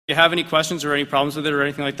you have any questions or any problems with it or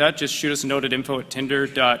anything like that, just shoot us a note at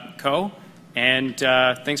info@tinder.co. And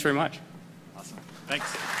thanks very much. Awesome.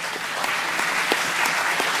 Thanks.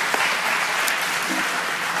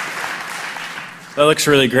 That looks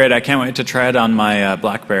really great. I can't wait to try it on my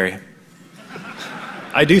BlackBerry.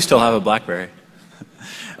 I do still have a BlackBerry.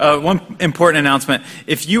 One important announcement.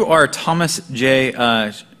 If you are Thomas J.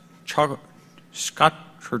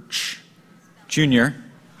 Schotchurch Jr.,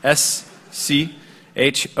 S-C-H-O-R-I-S-C-H,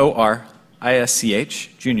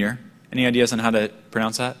 Jr., any ideas on how to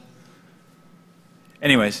pronounce that?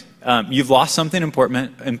 Anyways, you've lost something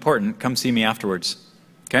important. Come see me afterwards.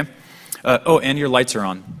 Okay? Oh, and your lights are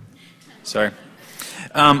on. Sorry.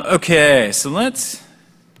 Okay, so let's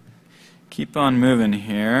keep on moving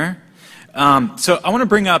here. So I want to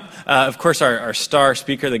bring up, of course, our star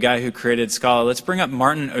speaker, the guy who created Scala. Let's bring up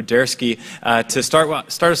Martin Odersky to start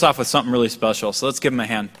us off with something really special. So let's give him a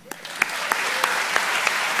hand.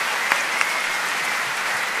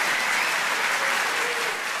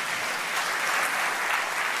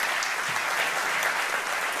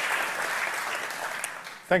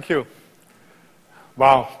 Thank you.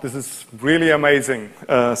 Wow, this is really amazing.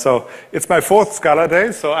 So it's my 4th Scala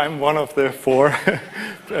Day, so I'm one of the 4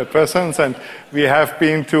 persons, and we have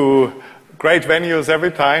been to great venues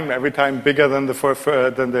every time bigger than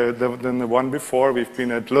the one before. We've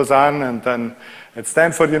been at Lausanne and then at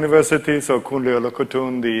Stanford University, so Kunle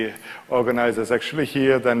Olokotun, the organizer, is actually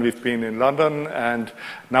here. Then we've been in London and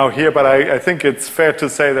now here, but I think it's fair to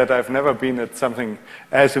say that I've never been at something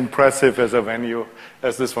as impressive as a venue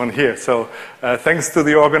as this one here. So thanks to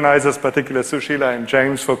the organizers, particularly Sushila and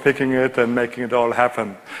James, for picking it and making it all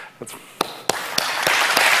happen.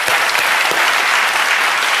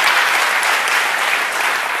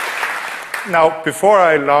 Now, before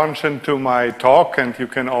I launch into my talk, and you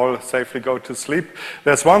can all safely go to sleep,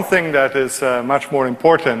 there's one thing that is much more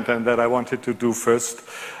important and that I wanted to do first.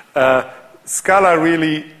 Scala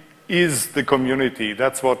really is the community.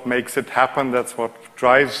 That's what makes it happen. That's what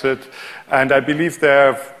drives it. And I believe there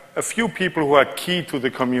are a few people who are key to the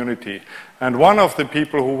community. And one of the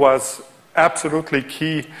people who was absolutely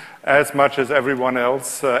key as much as anyone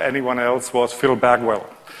else was Phil Bagwell.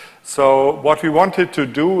 So what we wanted to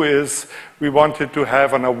do is we wanted to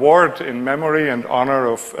have an award in memory and honor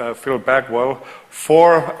of Phil Bagwell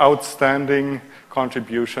for outstanding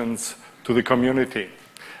contributions to the community.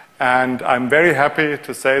 And I'm very happy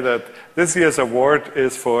to say that this year's award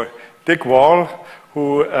is for Dick Wall,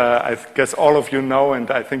 who I guess all of you know,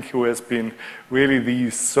 and I think who has been really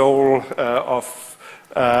the soul of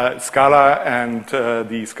Scala and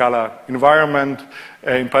the Scala environment,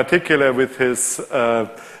 in particular with his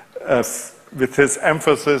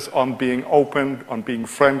emphasis on being open, on being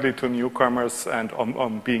friendly to newcomers, and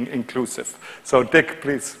on being inclusive. So Dick,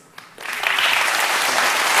 please.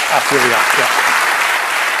 Here we are. Yeah.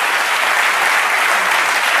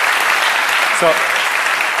 So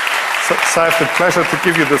I have the pleasure to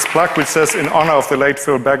give you this plaque, which says, in honor of the late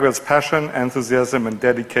Phil Bagwell's passion, enthusiasm, and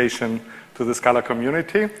dedication to the Scala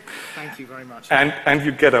community. Thank you very much. And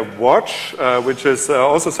you get a watch, which is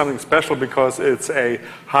also something special because it's a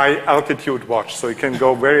high-altitude watch. So you can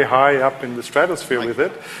go very high up in the stratosphere with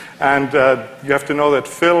it. And you have to know that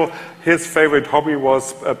Phil, his favorite hobby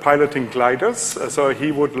was piloting gliders. So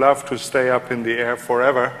he would love to stay up in the air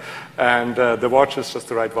forever. And the watch is just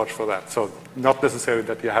the right watch for that. So not necessarily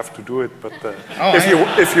that you have to do it, but if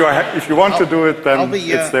you want to do it, then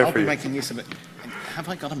it's there for you. I'll be making use of it. Have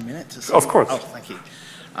I got a minute to say? Of course. Oh, thank you.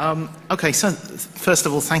 Okay, so first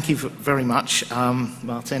of all, thank you very much,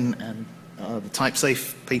 Martin and the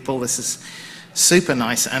Typesafe people. This is super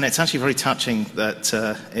nice, and it's actually very touching that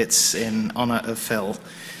it's in honor of Phil.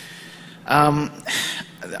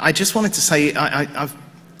 I just wanted to say I've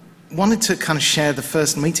wanted to kind of share the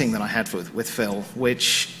first meeting that I had with Phil,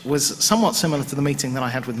 which was somewhat similar to the meeting that I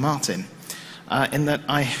had with Martin, in that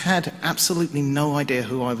I had absolutely no idea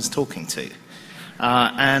who I was talking to.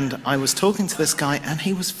 And I was talking to this guy, and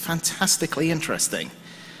he was fantastically interesting.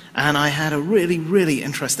 And I had a really, really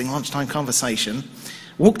interesting lunchtime conversation.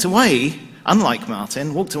 Walked away, unlike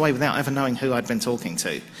Martin, walked away without ever knowing who I'd been talking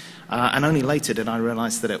to. And only later did I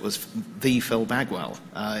realize that it was the Phil Bagwell.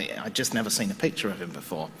 I'd just never seen a picture of him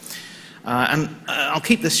before. And I'll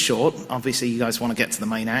keep this short. Obviously, you guys want to get to the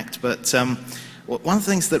main act, but one of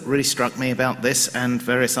the things that really struck me about this and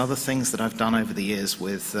various other things that I've done over the years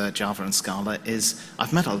with Java and Scala is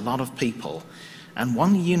I've met a lot of people, and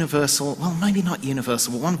one universal, well, maybe not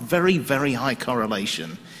universal, but one very, very high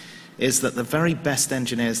correlation is that the very best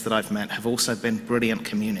engineers that I've met have also been brilliant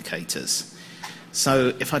communicators.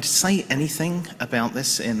 So if I say anything about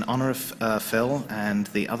this in honor of Phil and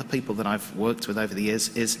the other people that I've worked with over the years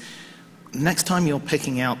is next time you're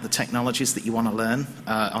picking out the technologies that you want to learn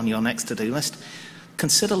on your next to-do list,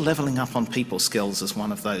 consider leveling up on people skills as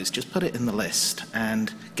one of those. Just put it in the list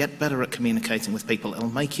and get better at communicating with people. It'll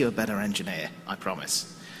make you a better engineer, I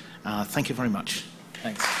promise. Thank you very much.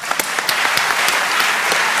 Thanks.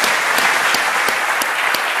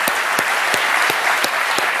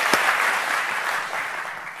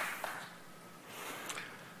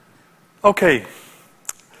 Okay,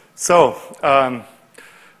 so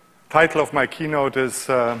title of my keynote is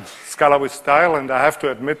Scala with Style, and I have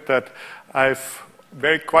to admit that I've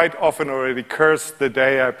quite often already cursed the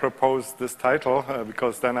day I proposed this title,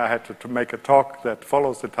 because then I had to make a talk that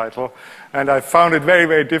follows the title, and I found it very,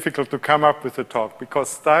 very difficult to come up with a talk, because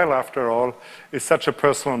style, after all, is such a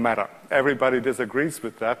personal matter. Everybody disagrees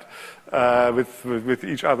with that, with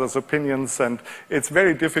each other's opinions, and it's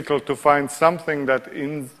very difficult to find something that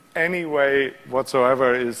in any way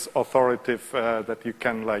whatsoever is authoritative, that you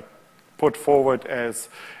can put forward as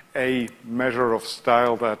a measure of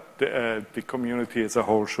style that the community as a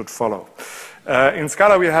whole should follow. In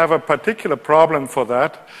Scala we have a particular problem for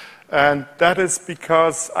that, and that is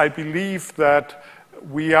because I believe that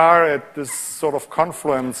we are at this sort of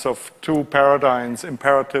confluence of two paradigms,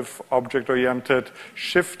 imperative, object-oriented,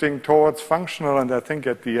 shifting towards functional, and I think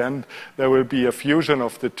at the end there will be a fusion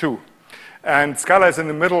of the two. And Scala is in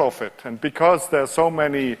the middle of it. And because there are so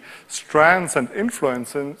many strands and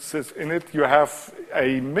influences in it, you have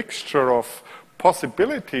a mixture of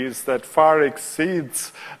possibilities that far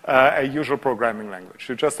exceeds a usual programming language.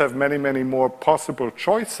 You just have many, many more possible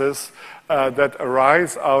choices that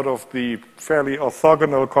arise out of the fairly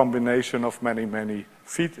orthogonal combination of many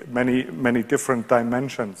different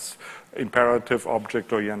dimensions, imperative,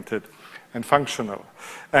 object-oriented, and functional.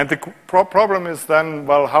 And the problem is then,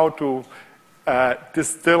 well, how to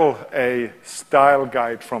distill a style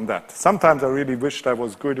guide from that. Sometimes I really wished I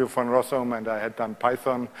was Guido von Rossum and I had done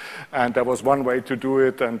Python, and there was one way to do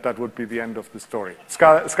it, and that would be the end of the story.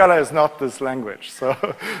 Scala is not this language,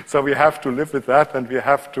 so we have to live with that, and we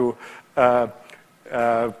have to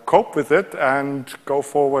cope with it and go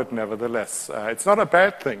forward nevertheless. It's not a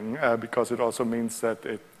bad thing, because it also means that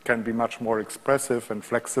it can be much more expressive and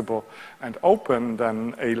flexible and open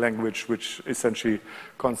than a language which essentially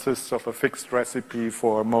consists of a fixed recipe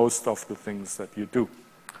for most of the things that you do.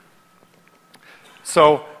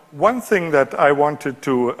 So one thing that I wanted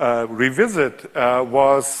to revisit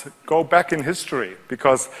was go back in history,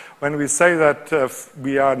 because when we say that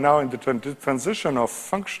we are now in the transition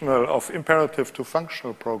of imperative to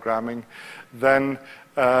functional programming, then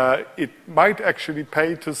it might actually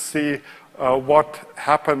pay to see what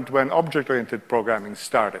happened when object-oriented programming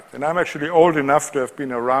started. And I'm actually old enough to have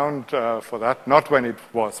been around for that, not when it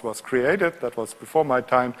was created, that was before my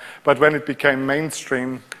time, but when it became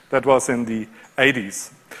mainstream, that was in the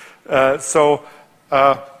 80s. So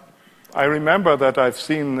I remember that I've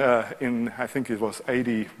seen in, I think it was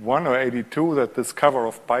 81 or 82, that this cover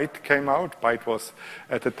of Byte came out. Byte was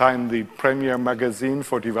at the time the premier magazine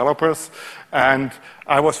for developers, and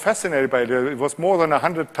I was fascinated by it. It was more than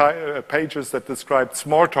 100 pages that described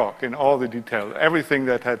Smalltalk in all the detail, everything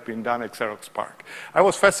that had been done at Xerox PARC. I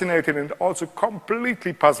was fascinated and also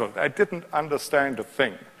completely puzzled. I didn't understand a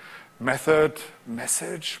thing. Method,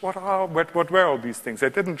 message, what were all these things? They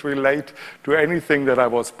didn't relate to anything that I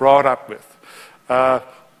was brought up with.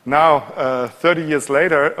 Now, 30 years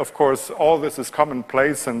later, of course, all this is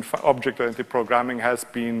commonplace, and object-oriented programming has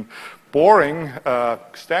been boring,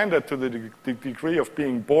 standard to the degree of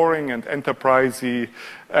being boring and enterprisey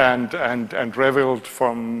and reviled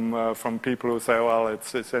from people who say, well,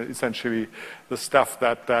 it's essentially the stuff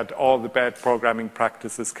that all the bad programming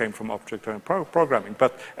practices came from object-oriented programming.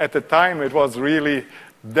 But at the time, it was really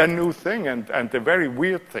the new thing and the very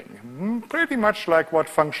weird thing, pretty much like what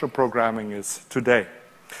functional programming is today.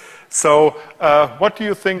 So what do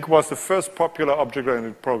you think was the first popular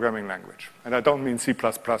object-oriented programming language? And I don't mean C++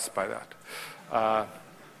 by that.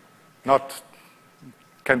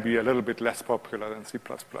 Can be a little bit less popular than C++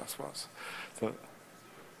 was. So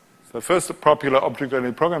the first popular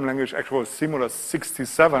object-oriented programming language actually was Simulus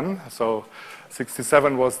 67. So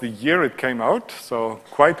 67 was the year it came out, so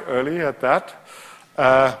quite early at that.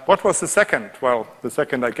 What was the second? Well, the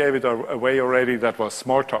second, I gave it away already, that was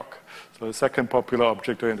Smalltalk. So the second popular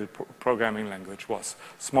object-oriented programming language was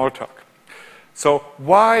Smalltalk. So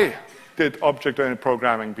why did object-oriented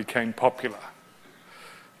programming become popular?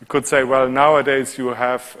 You could say, well, nowadays you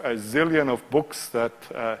have a zillion of books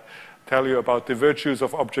that tell you about the virtues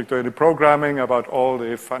of object-oriented programming, about all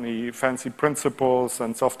the fancy principles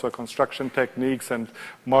and software construction techniques and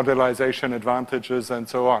modelization advantages and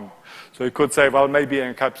so on. So you could say, well, maybe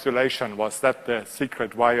encapsulation, was that the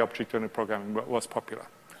secret why object-oriented programming was popular?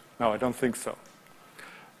 No, I don't think so.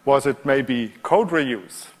 Was it maybe code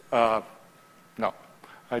reuse? No,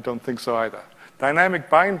 I don't think so either. Dynamic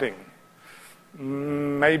binding?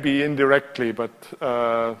 Maybe indirectly, but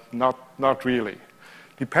not really.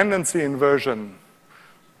 Dependency inversion,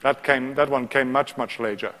 that one came much, much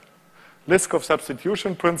later. Liskov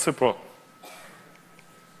substitution principle.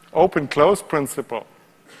 Open-close principle.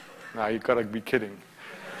 Now, you've got to be kidding.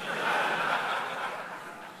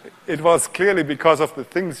 It was clearly because of the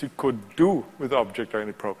things you could do with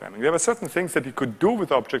object-oriented programming. There were certain things that you could do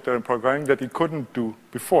with object-oriented programming that you couldn't do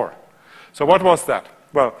before. So what was that?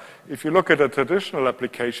 Well, if you look at a traditional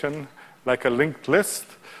application, like a linked list,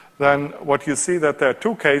 then what you see that there are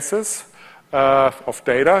two cases of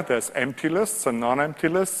data. There's empty lists and non-empty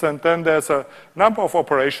lists, and then there's a number of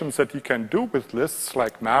operations that you can do with lists,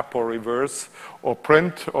 like map or reverse or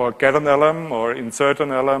print or get an elem or insert an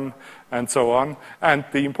elem and so on. And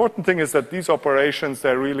the important thing is that these operations,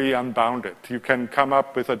 they're really unbounded. You can come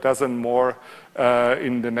up with a dozen more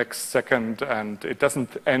in the next second, and it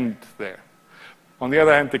doesn't end there. On the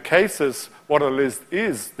other hand, the cases, what a list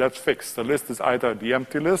is, that's fixed. The list is either the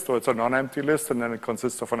empty list or it's a non-empty list, and then it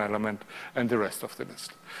consists of an element and the rest of the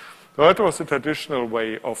list. So that was the traditional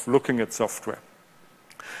way of looking at software.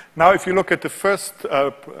 Now, if you look at the first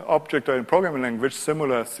object-oriented programming language,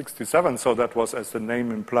 Simula 67, so that was, as the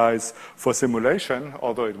name implies, for simulation,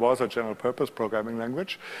 although it was a general-purpose programming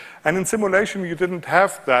language. And in simulation, you didn't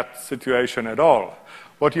have that situation at all.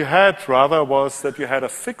 What you had, rather, was that you had a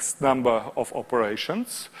fixed number of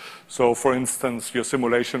operations. So, for instance, your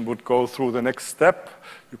simulation would go through the next step.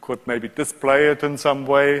 You could maybe display it in some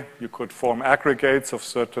way. You could form aggregates of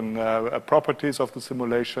certain properties of the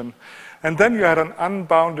simulation. And then you had an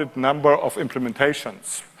unbounded number of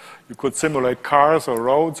implementations. You could simulate cars or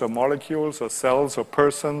roads or molecules or cells or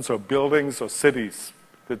persons or buildings or cities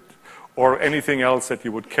or anything else that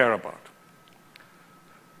you would care about.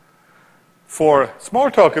 For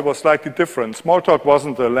Smalltalk, it was slightly different. Smalltalk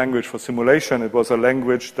wasn't a language for simulation. It was a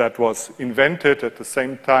language that was invented at the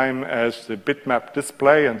same time as the bitmap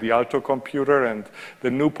display and the Alto computer, and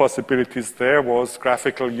the new possibilities there was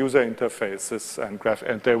graphical user interfaces and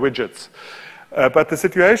their widgets. But the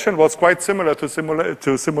situation was quite similar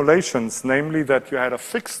to simulations, namely that you had a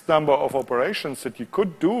fixed number of operations that you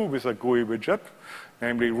could do with a GUI widget,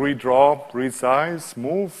 namely redraw, resize,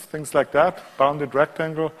 move, things like that, bounded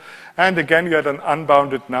rectangle. And again, you had an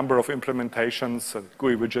unbounded number of implementations. A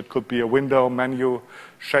GUI widget could be a window, menu,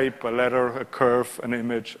 shape, a letter, a curve, an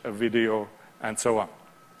image, a video, and so on.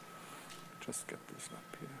 Just get this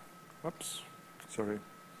up here. Whoops, sorry.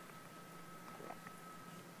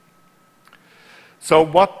 So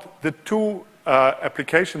what the two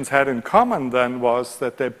applications had in common then was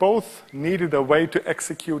that they both needed a way to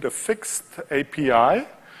execute a fixed API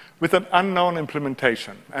with an unknown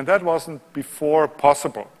implementation. And that wasn't before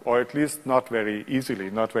possible, or at least not very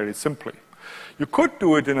easily, not very simply. You could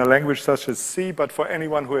do it in a language such as C, but for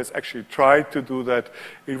anyone who has actually tried to do that,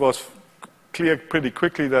 it was clear pretty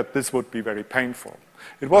quickly that this would be very painful.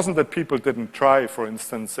 It wasn't that people didn't try. For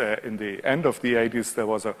instance, in the end of the 80s, there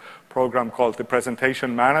was a program called the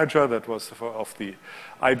Presentation Manager that was of the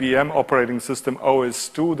IBM operating system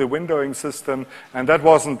OS/2, the windowing system, and that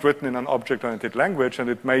wasn't written in an object-oriented language, and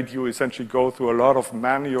it made you essentially go through a lot of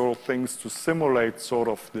manual things to simulate sort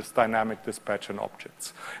of this dynamic dispatch in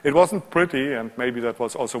objects. It wasn't pretty, and maybe that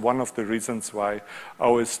was also one of the reasons why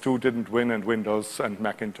OS/2 didn't win and Windows and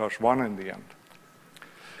Macintosh won in the end.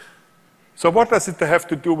 So what does it have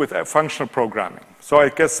to do with functional programming? So I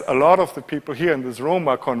guess a lot of the people here in this room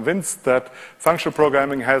are convinced that functional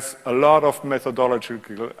programming has a lot of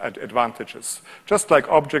methodological advantages. Just like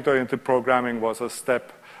object-oriented programming was a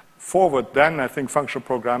step forward then, I think functional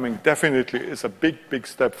programming definitely is a big, big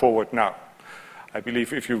step forward now. I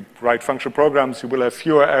believe if you write functional programs, you will have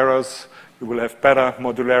fewer errors, you will have better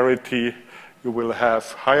modularity, you will have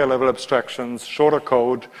higher level abstractions, shorter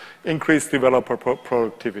code, increased developer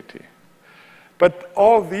productivity. But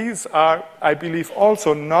all these are, I believe,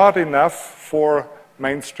 also not enough for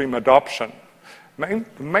mainstream adoption.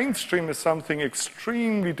 Mainstream is something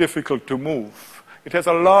extremely difficult to move. It has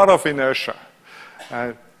a lot of inertia.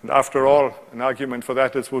 And after all, an argument for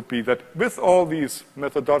that would be that with all these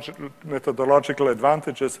methodological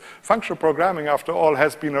advantages, functional programming, after all,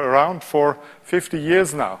 has been around for 50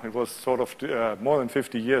 years now. It was sort of more than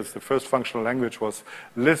 50 years. The first functional language was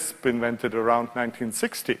Lisp, invented around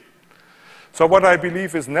 1960. So what I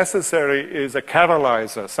believe is necessary is a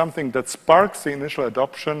catalyzer, something that sparks the initial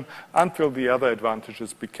adoption until the other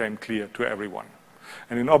advantages became clear to everyone.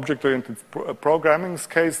 And in object-oriented programming's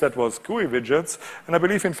case, that was GUI widgets. And I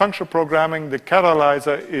believe in functional programming, the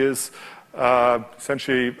catalyzer is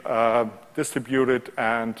essentially distributed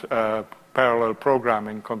and parallel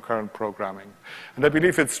programming, concurrent programming. And I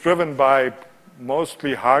believe it's driven by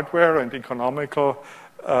mostly hardware and economical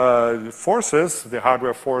forces, the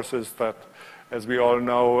hardware forces that, as we all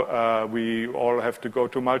know, we all have to go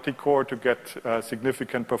to multi-core to get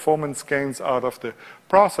significant performance gains out of the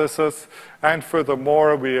processors. And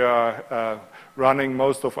furthermore, we are running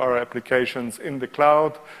most of our applications in the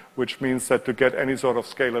cloud, which means that to get any sort of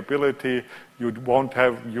scalability, you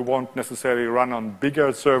won't necessarily run on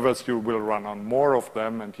bigger servers, you will run on more of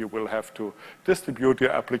them, and you will have to distribute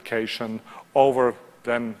your application over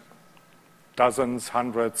then dozens,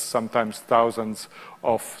 hundreds, sometimes thousands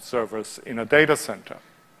of servers in a data center.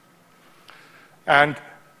 And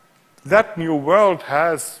that new world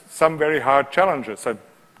has some very hard challenges. I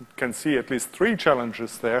can see at least 3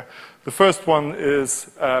 challenges there. The first one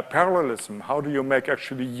is parallelism. How do you make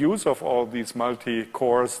actually use of all these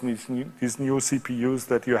multi-cores, these new CPUs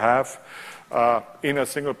that you have in a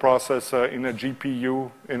single processor, in a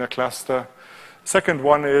GPU, in a cluster? Second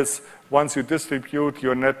one is, once you distribute,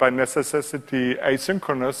 you're by necessity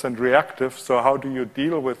asynchronous and reactive, so how do you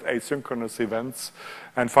deal with asynchronous events?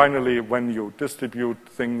 And finally, when you distribute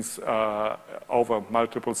things over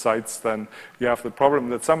multiple sites, then you have the problem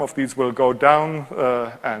that some of these will go down,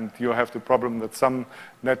 and you have the problem that some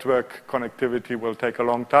network connectivity will take a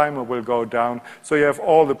long time or will go down. So you have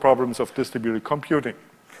all the problems of distributed computing.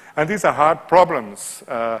 And these are hard problems.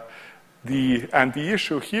 And the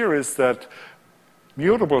issue here is that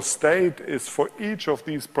mutable state is for each of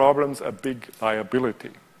these problems a big liability,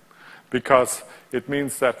 because it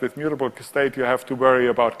means that with mutable state you have to worry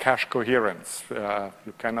about cache coherence.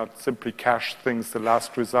 You cannot simply cache things the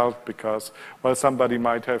last result because, well, somebody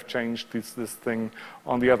might have changed this thing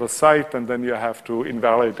on the other side, and then you have to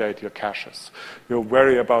invalidate your caches. You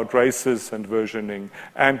worry about races and versioning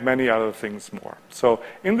and many other things more. So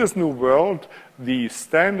in this new world, the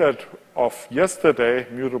standard of yesterday,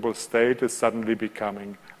 mutable state, is suddenly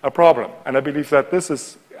becoming a problem. And I believe that this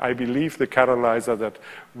is, the catalyzer that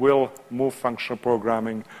will move functional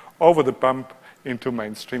programming over the bump into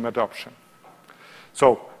mainstream adoption.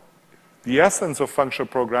 So the essence of functional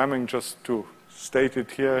programming, just to state it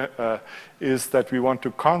here, is that we want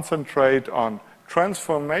to concentrate on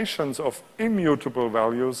transformations of immutable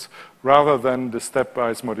values rather than the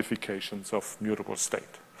stepwise modifications of mutable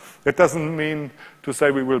state. That doesn't mean to say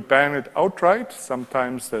we will ban it outright.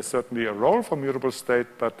 Sometimes there's certainly a role for mutable state,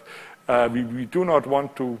 but we do not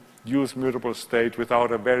want to use mutable state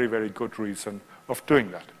without a very, very good reason of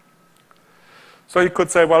doing that. So you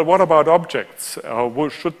could say, well, what about objects?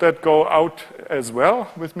 Should that go out as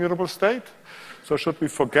well with mutable state? So should we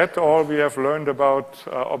forget all we have learned about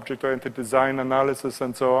object-oriented design analysis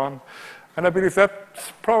and so on? And I believe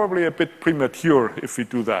that's probably a bit premature if we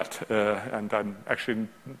do that. And I actually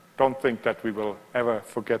don't think that we will ever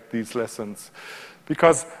forget these lessons.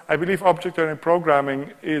 Because I believe object-oriented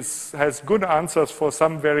programming has good answers for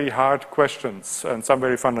some very hard questions and some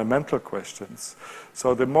very fundamental questions.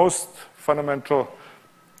 So the most fundamental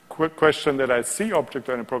question that I see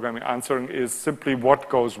object-oriented programming answering is simply what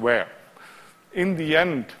goes where. In the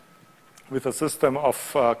end, with a system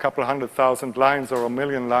of a couple 100,000 lines or 1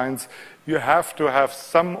 million lines, you have to have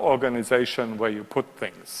some organization where you put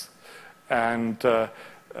things. And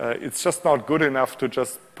it's just not good enough to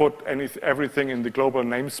just put everything in the global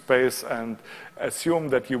namespace and assume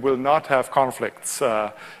that you will not have conflicts.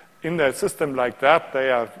 In a system like that,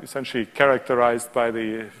 they are essentially characterized by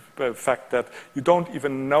the fact that you don't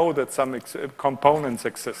even know that some components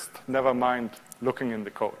exist, never mind looking in the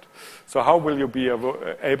code. So how will you be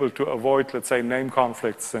able to avoid, let's say, name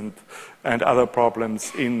conflicts and other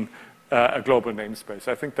problems in a global namespace?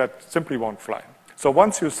 I think that simply won't fly. So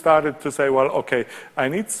once you started to say, well, okay, I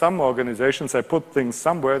need some organizations, I put things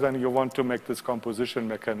somewhere, then you want to make this composition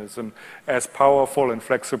mechanism as powerful and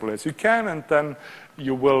flexible as you can, and then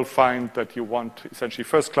you will find that you want essentially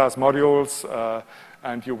first-class modules,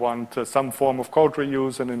 and you want some form of code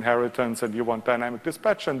reuse and inheritance, and you want dynamic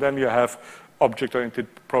dispatch, and then you have object-oriented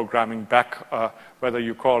programming back. Whether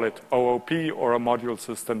you call it OOP or a module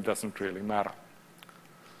system doesn't really matter.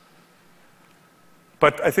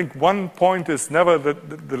 But I think one point is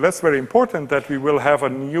nevertheless very important, that we will have a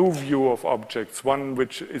new view of objects, one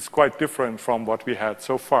which is quite different from what we had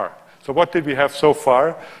so far. So what did we have so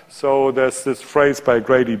far? So there's this phrase by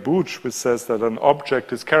Grady Booch which says that an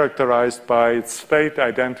object is characterized by its state,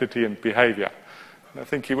 identity, and behavior. And I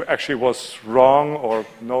think he actually was wrong or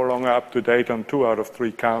no longer up to date on 2 out of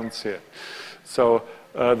 3 counts here. So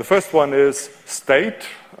the first one is state,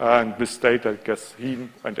 and with state I guess he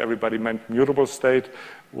and everybody meant mutable state.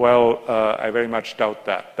 Well, I very much doubt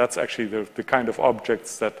that. That's actually the kind of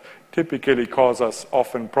objects that typically cause us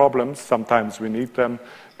often problems. Sometimes we need them,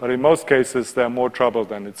 but in most cases they're more trouble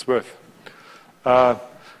than it's worth.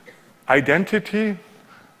 Identity,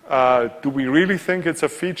 do we really think it's a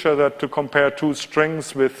feature that to compare 2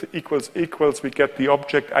 strings with equals equals we get the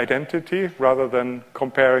object identity rather than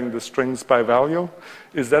comparing the strings by value?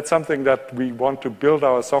 Is that something that we want to build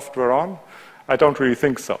our software on? I don't really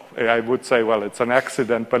think so. I would say, well, it's an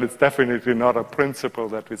accident, but it's definitely not a principle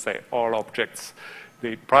that we say all objects,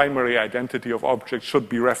 the primary identity of objects should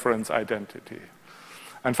be reference identity.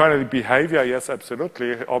 And finally, behavior, yes,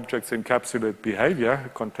 absolutely. Objects encapsulate behavior,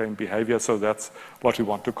 contain behavior, so that's what we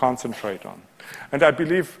want to concentrate on. And I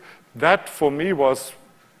believe that, for me, was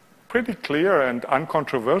pretty clear and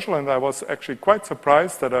uncontroversial, and I was actually quite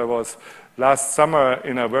surprised that I was last summer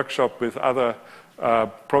in a workshop with other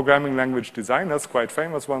programming language designers, quite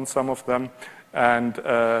famous ones, some of them, and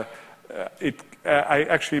I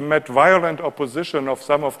actually met violent opposition of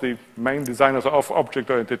some of the main designers of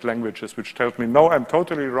object-oriented languages, which told me, no, I'm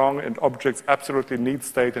totally wrong, and objects absolutely need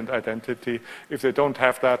state and identity. If they don't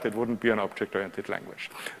have that, it wouldn't be an object-oriented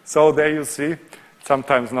language. So there you see,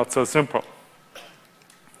 sometimes not so simple.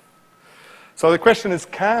 So the question is,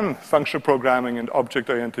 can functional programming and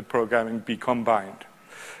object-oriented programming be combined?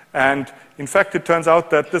 And in fact, it turns out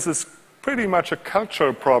that this is pretty much a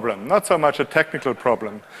cultural problem, not so much a technical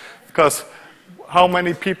problem, because how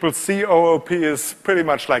many people see OOP is pretty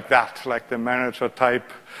much like that, like the manager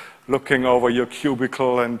type looking over your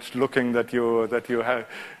cubicle and looking that you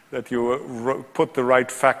put the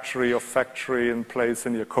right factory in place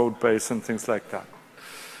in your code base and things like that.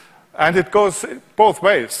 And it goes both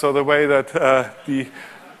ways. So the way that the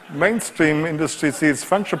mainstream industry sees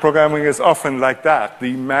functional programming is often like that.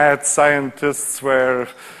 The mad scientists where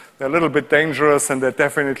they're a little bit dangerous and they're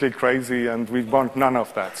definitely crazy, and we want none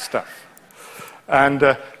of that stuff. And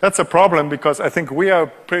that's a problem because I think we are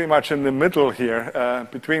pretty much in the middle here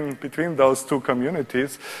between those 2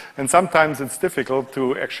 communities, and sometimes it's difficult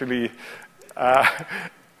to actually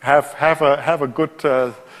have a good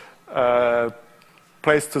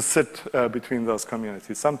place to sit between those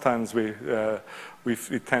communities. Sometimes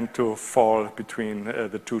we tend to fall between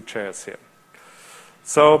the 2 chairs here.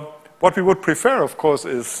 So what we would prefer, of course,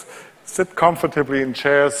 is sit comfortably in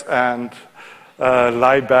chairs and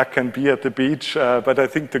lie back and be at the beach. But I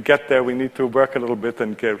think to get there, we need to work a little bit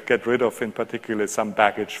and get rid of, in particular, some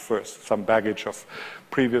baggage first, some baggage of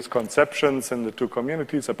previous conceptions in the 2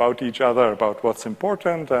 communities about each other, about what's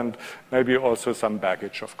important, and maybe also some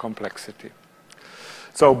baggage of complexity.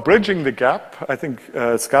 So bridging the gap, I think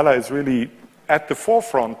Scala is really at the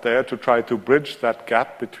forefront there to try to bridge that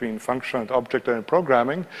gap between functional and object-oriented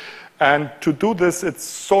programming. And to do this, it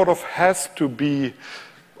sort of has to be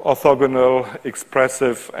orthogonal,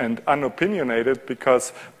 expressive, and unopinionated,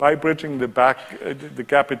 because by bridging the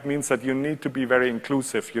gap, it means that you need to be very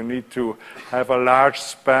inclusive. You need to have a large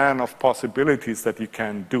span of possibilities that you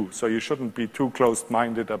can do. So you shouldn't be too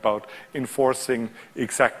closed-minded about enforcing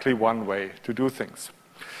exactly one way to do things.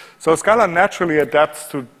 So Scala naturally adapts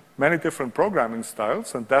to many different programming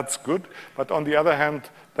styles, and that's good. But on the other hand,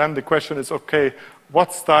 then the question is, okay,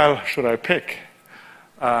 what style should I pick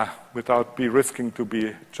without risking to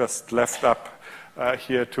be just left up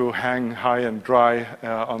here to hang high and dry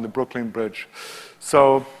on the Brooklyn Bridge?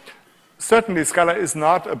 So certainly Scala is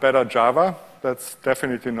not a better Java. That's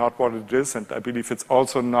definitely not what it is, and I believe it's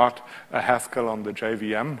also not a Haskell on the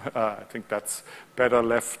JVM. I think that's better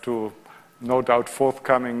left to no doubt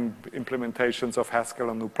forthcoming implementations of Haskell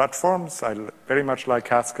on new platforms. I very much like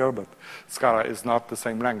Haskell, but Scala is not the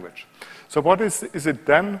same language. So what is it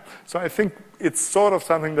then? So I think it's sort of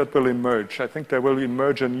something that will emerge. I think there will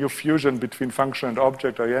emerge a new fusion between functional and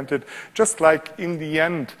object-oriented, just like in the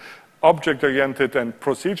end, object-oriented and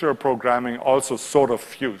procedural programming also sort of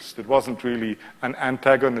fused. It wasn't really an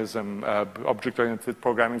antagonism. Object-oriented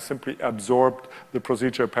programming simply absorbed the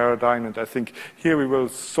procedural paradigm, and I think here we will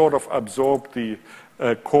sort of absorb the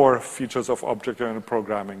core features of object-oriented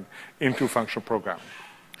programming into functional programming.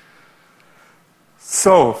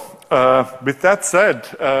 So, with that said,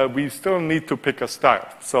 we still need to pick a style.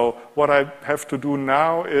 So what I have to do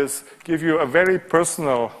now is give you a very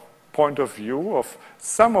personal point of view of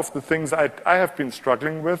some of the things I have been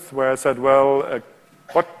struggling with, where I said, well,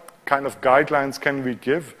 what kind of guidelines can we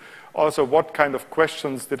give Also, what kind of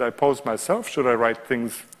questions did I pose myself? Should I write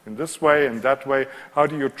things in this way and that way? How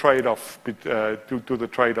do you do the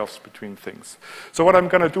trade-offs between things? So what I'm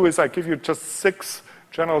going to do is I give you just 6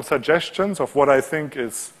 general suggestions of what I think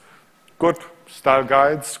is good style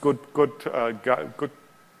guides, good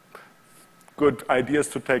ideas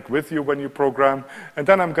to take with you when you program. And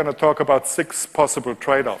then I'm going to talk about 6 possible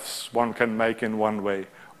trade-offs one can make in one way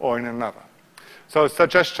or in another. So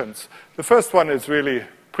suggestions. The first one is really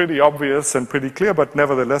pretty obvious and pretty clear, but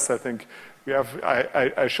nevertheless, I think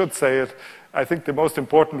I should say it. I think the most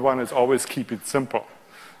important one is always keep it simple.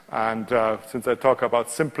 And since I talk about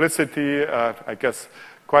simplicity, I guess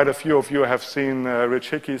quite a few of you have seen Rich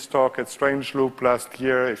Hickey's talk at Strange Loop last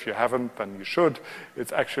year. If you haven't, then you should.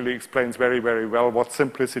 It actually explains very, very well what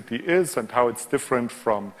simplicity is and how it's different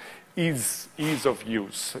from ease of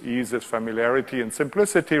use. Ease is familiarity, and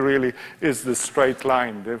simplicity really is the straight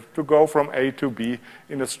line, to go from A to B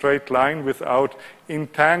in a straight line without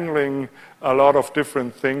entangling a lot of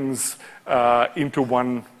different things into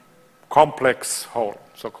one complex whole.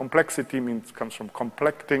 So complexity comes from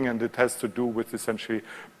complecting, and it has to do with essentially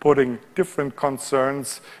putting different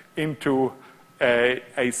concerns into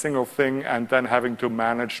a single thing and then having to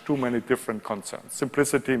manage too many different concerns.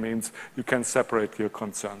 Simplicity means you can separate your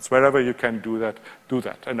concerns. Wherever you can do that, do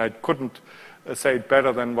that. And I couldn't say it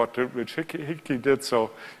better than what Rich Hickey did. So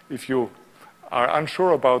if you are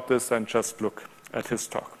unsure about this, then just look at his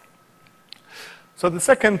talk. So the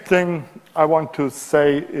second thing I want to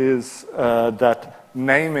say is that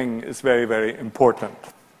naming is very, very important.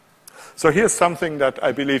 So here's something that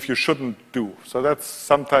I believe you shouldn't do. So that's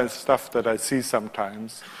sometimes stuff that I see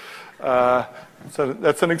sometimes. So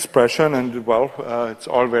that's an expression, and well, it's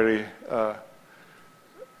all very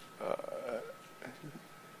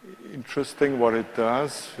interesting what it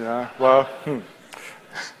does. Yeah, well,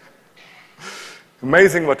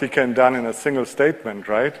 amazing what you can do in a single statement,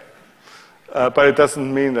 right? But it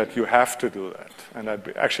doesn't mean that you have to do that. And I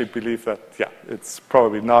actually believe that, yeah, it's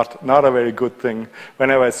probably not a very good thing.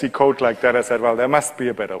 Whenever I see code like that, I said, well, there must be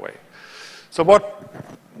a better way. So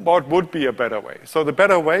what would be a better way? So the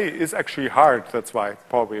better way is actually hard. That's why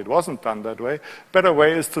probably it wasn't done that way. Better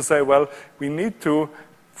way is to say, well, we need to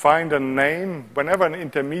find a name. Whenever an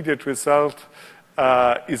intermediate result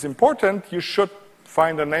is important, you should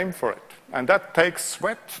find a name for it. And that takes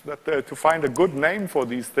sweat. To find a good name for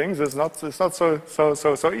these things is not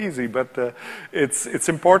so easy, but it's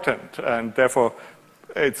important, and therefore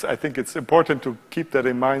I think it's important to keep that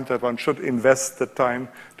in mind, that one should invest the time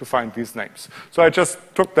to find these names. So I just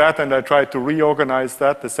took that and I tried to reorganize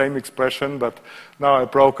that, the same expression, but now I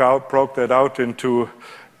broke that out into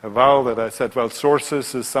a val that I said, well,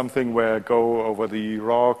 sources is something where I go over the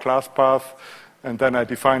raw class path. And then I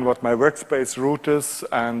define what my workspace root is,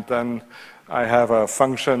 and then I have a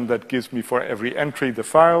function that gives me for every entry the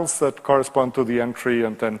files that correspond to the entry,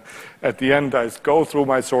 and then at the end I go through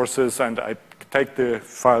my sources and I take the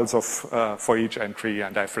files for each entry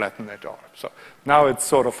and I flatten it all. So now it's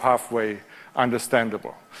sort of halfway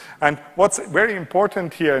understandable. And what's very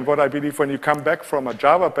important here, and what I believe when you come back from a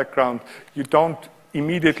Java background, you don't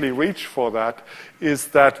immediately reach for that, is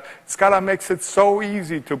that Scala makes it so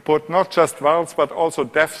easy to put not just vals but also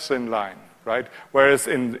defs in line, right? Whereas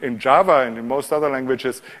in Java and in most other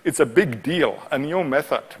languages, it's a big deal, a new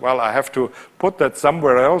method. Well, I have to put that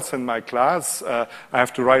somewhere else in my class. I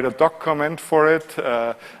have to write a doc comment for it.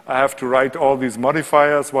 I have to write all these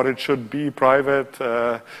modifiers, what it should be, private,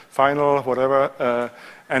 final, whatever.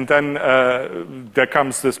 And then there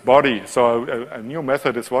comes this body. So a new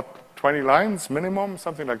method is what? 20 lines minimum,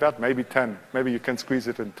 something like that, maybe 10. Maybe you can squeeze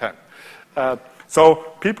it in 10. So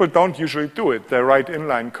people don't usually do it. They write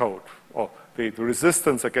inline code. Or the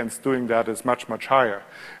resistance against doing that is much, much higher.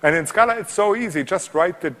 And in Scala, it's so easy. Just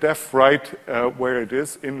write the def right where it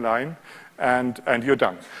is, inline, and you're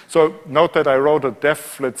done. So note that I wrote a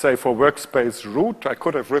def, let's say, for workspace root. I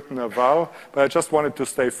could have written a val, but I just wanted to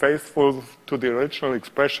stay faithful to the original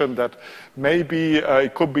expression that maybe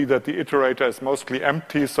it could be that the iterator is mostly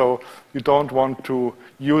empty, so you don't want to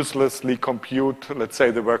uselessly compute, let's say,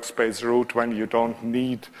 the workspace root when you don't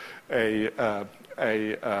need a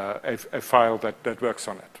file that works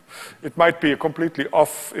on it. It might be completely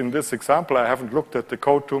off in this example. I haven't looked at the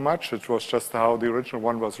code too much. It was just how the original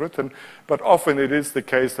one was written. But often it is the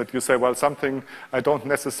case that you say, well, something I don't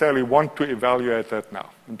necessarily want to evaluate that now.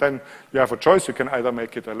 And then you have a choice. You can either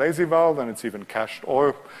make it a lazy val, then it's even cached,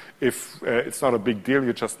 or if it's not a big deal,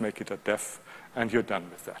 you just make it a def, and you're done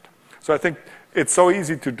with that. So I think it's so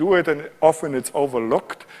easy to do it, and often it's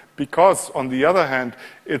overlooked because, on the other hand,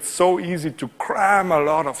 it's so easy to cram a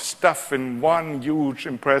lot of stuff in one huge,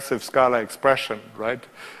 impressive Scala expression, right?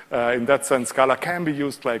 In that sense, Scala can be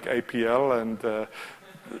used like APL, and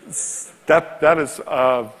that is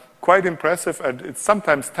quite impressive, and it's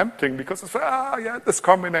sometimes tempting because it's, yeah, this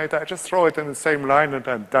combinator, I just throw it in the same line and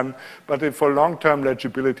I'm done. But for long-term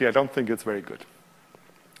legibility, I don't think it's very good.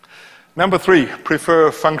 Number 3,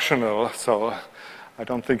 prefer functional. So I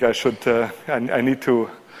don't think I should, I need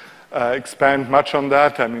to expand much on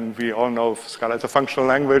that. I mean, we all know Scala is a functional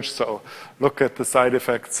language, so look at the side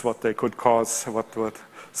effects, what they could cause, what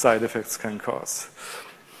side effects can cause.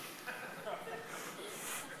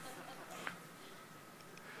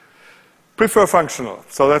 Prefer functional.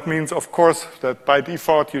 So that means, of course, that by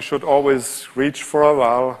default you should always reach for a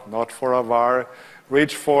val, not for a var.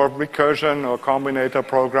 Reach for recursion or combinator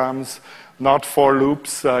programs, not for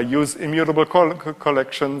loops. Use immutable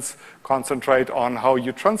collections. Concentrate on how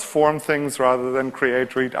you transform things rather than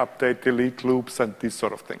create, read, update, delete loops and these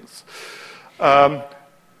sort of things. But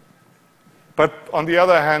on the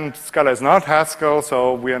other hand, Scala is not Haskell,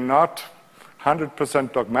 so we are not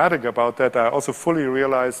 100% dogmatic about that. I also fully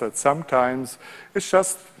realize that sometimes it's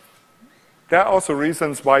just, there are also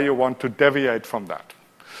reasons why you want to deviate from that.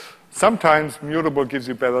 Sometimes mutable gives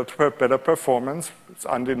you better performance. It's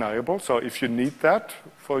undeniable. So if you need that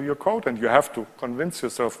for your code, and you have to convince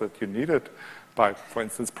yourself that you need it by, for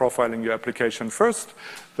instance, profiling your application first,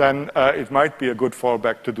 then it might be a good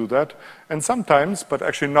fallback to do that. And sometimes, but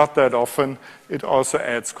actually not that often, it also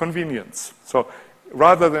adds convenience. So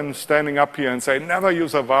rather than standing up here and say, never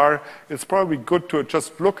use a var, it's probably good to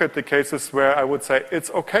just look at the cases where I would say it's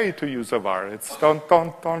okay to use a var. It's,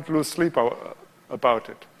 don't lose sleep about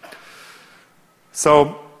it.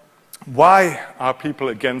 So why are people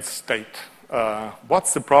against state?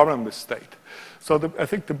 What's the problem with state? So I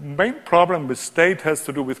think the main problem with state has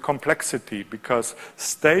to do with complexity, because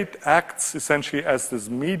state acts essentially as this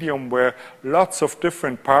medium where lots of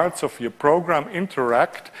different parts of your program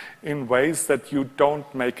interact in ways that you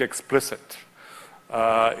don't make explicit.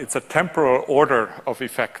 It's a temporal order of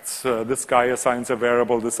effects. This guy assigns a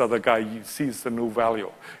variable, this other guy sees the new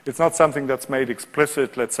value. It's not something that's made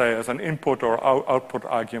explicit, let's say, as an input or output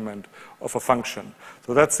argument of a function.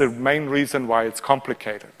 So that's the main reason why it's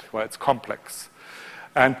complicated, why it's complex.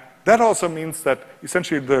 And that also means that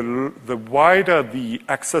essentially the wider the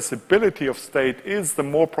accessibility of state is, the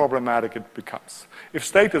more problematic it becomes. If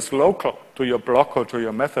state is local to your block or to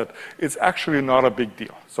your method, it's actually not a big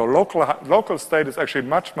deal. So local state is actually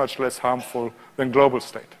much, much less harmful than global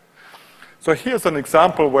state. So here's an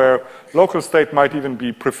example where local state might even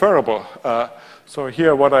be preferable. So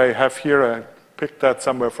here, what I have here, I picked that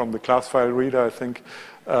somewhere from the class file reader, I think.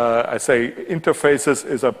 I say interfaces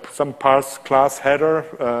is some parse class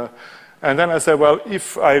header. And then I say, well,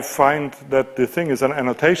 if I find that the thing is an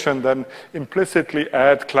annotation, then implicitly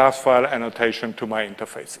add class file annotation to my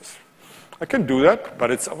interfaces. I can do that,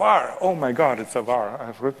 but it's a var. Oh my God, it's a var.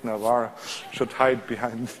 I've written a var. Should hide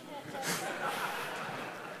behind.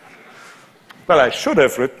 Well, I should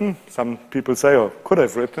have written, some people say, or could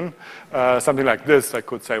have written, something like this. I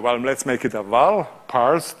could say, well, let's make it a val,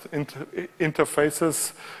 parsed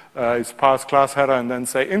interfaces is parsed class header, and then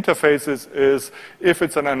say interfaces is, if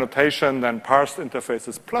it's an annotation, then parsed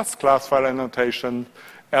interfaces plus class file annotation,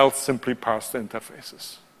 else simply parsed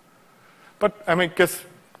interfaces. But I mean, guess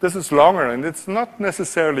this is longer, and it's not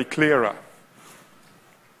necessarily clearer.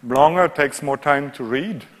 Longer takes more time to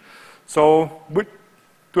read. So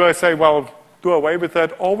do I say, well, do away with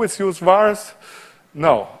that, always use vars?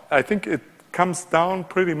 No, I think it comes down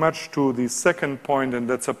pretty much to the second point, and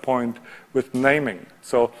that's a point with naming.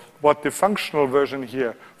 So what the functional version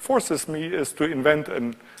here forces me is to invent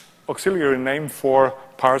an auxiliary name for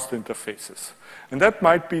parsed interfaces. And that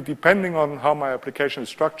might be, depending on how my application is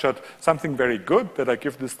structured, something very good that I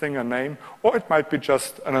give this thing a name, or it might be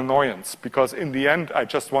just an annoyance, because in the end, I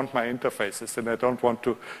just want my interfaces, and I don't want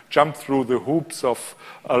to jump through the hoops of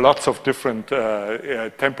lots of different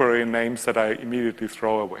temporary names that I immediately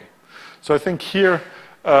throw away. So I think here,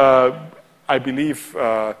 I believe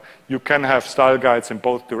you can have style guides in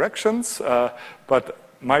both directions, but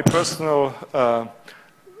my personal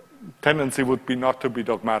tendency would be not to be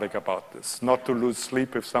dogmatic about this, not to lose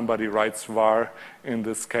sleep if somebody writes var in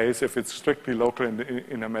this case. If it's strictly local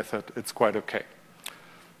in a method, it's quite okay.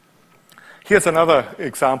 Here's another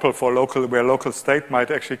example for local, where local state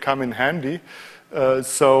might actually come in handy.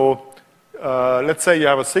 Let's say you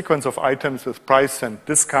have a sequence of items with price and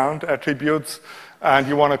discount attributes. and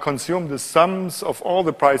you want to consume the sums of all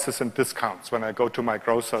the prices and discounts. When I go to my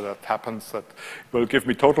grocer, that happens, that will give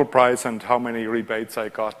me total price and how many rebates I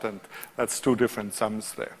got, and that's two different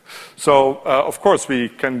sums there. So, of course, we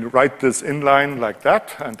can write this inline like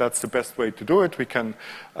that, and that's the best way to do it. We can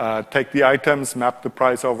take the items, map the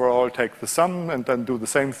price overall, take the sum, and then do the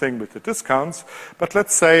same thing with the discounts. But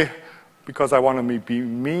let's say, because I want to be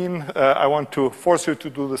mean, I want to force you to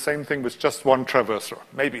do the same thing with just one traversal.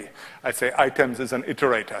 Maybe I say items is an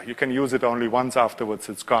iterator. You can use it only once, afterwards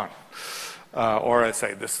it's gone. Or I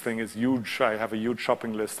say this thing is huge, I have a huge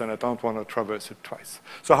shopping list and I don't want to traverse it twice.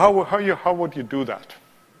 So how would you do that?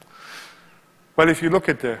 Well, if you look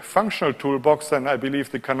at the functional toolbox, then I believe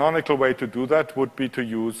the canonical way to do that would be to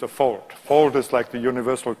use a fold. Fold is like the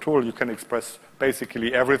universal tool. You can express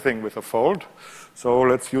basically everything with a fold. So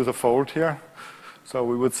let's use a fold here. So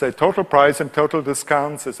we would say total price and total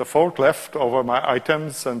discounts is a fold left over my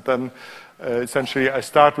items, and then essentially I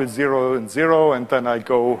start with 0 and 0, and then I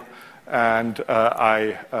go and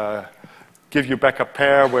I give you back a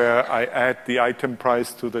pair where I add the item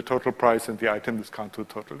price to the total price and the item discount to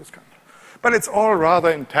the total discount. But it's all rather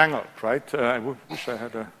entangled, right? I wish I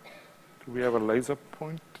had do we have a laser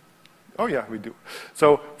point? Oh, yeah, we do.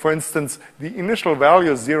 So, for instance, the initial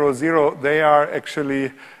values 0, 0, they are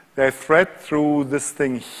actually, they thread through this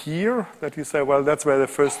thing here that you say, well, that's where they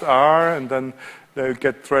first are, and then they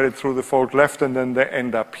get threaded through the fold left, and then they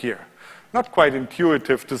end up here. Not quite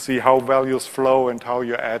intuitive to see how values flow and how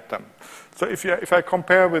you add them. So if I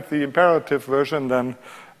compare with the imperative version, then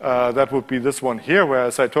that would be this one here, where I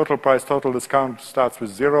say total price, total discount starts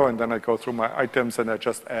with 0, and then I go through my items and I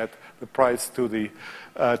just add the price to the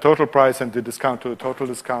total price and the discount to the total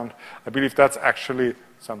discount. I believe that's actually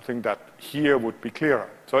something that here would be clearer.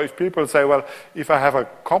 So if people say, well, if I have a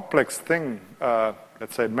complex thing,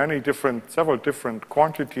 let's say several different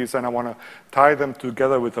quantities, and I want to tie them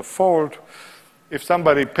together with a fold, if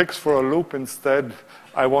somebody picks for a loop instead,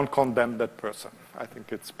 I won't condemn that person. I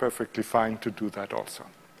think it's perfectly fine to do that also.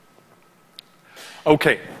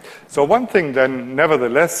 Okay, so one thing then,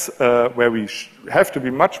 nevertheless, where we have to be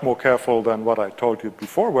much more careful than what I told you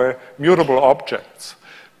before, were mutable objects.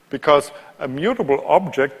 Because a mutable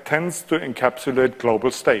object tends to encapsulate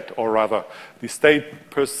global state, or rather, the state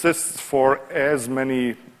persists for as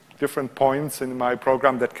many different points in my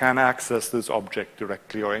program that can access this object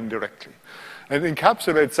directly or indirectly. And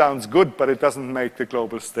encapsulate sounds good, but it doesn't make the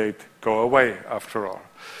global state go away after all.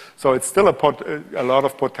 So it's still a lot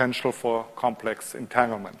of potential for complex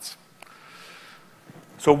entanglements.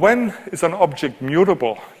 So when is an object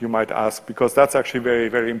mutable, you might ask, because that's actually very,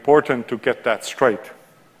 very important to get that straight.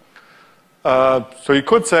 So you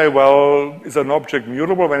could say, well, is an object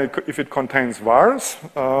mutable if it contains vars?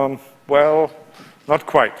 Well, not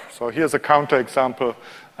quite. So here's a counterexample.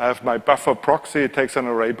 I have my buffer proxy. It takes an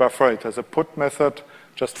array buffer. It has a put method,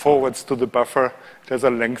 just forwards to the buffer. It has a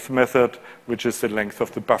length method, which is the length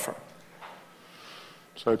of the buffer.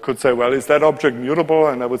 So I could say, well, is that object mutable?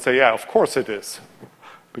 And I would say, yeah, of course it is.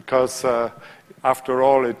 Because after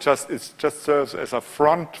all, it just serves as a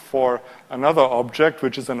front for another object,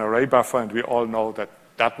 which is an array buffer, and we all know that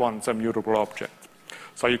that one's a mutable object.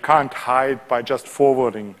 So you can't hide by just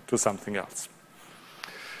forwarding to something else.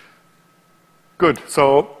 Good.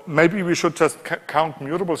 So maybe we should just count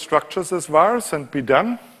mutable structures as vars and be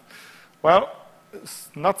done. Well, it's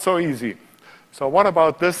not so easy. So what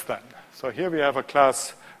about this then? So here we have a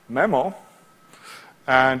class memo,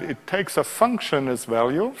 and it takes a function as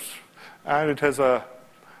values, and it has a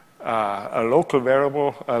local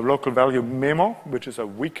variable, a local value memo, which is a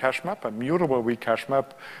weak hash map, a mutable weak hash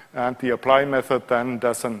map, and the apply method then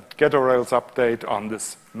does an get-rails update on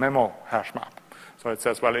this memo hash map. So it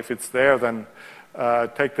says, well, if it's there, then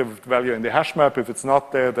take the value in the hash map. If it's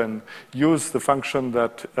not there, then use the function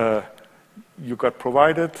that you got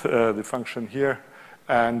provided, the function here,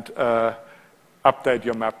 and update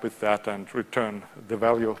your map with that and return the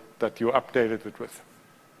value that you updated it with.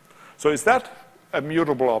 So is that a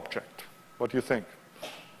mutable object? What do you think?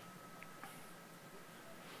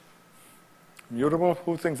 Mutable?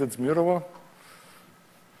 Who thinks it's mutable?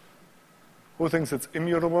 Who thinks it's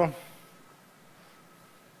immutable?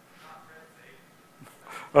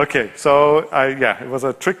 Okay, so yeah, it was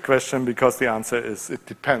a trick question because the answer is it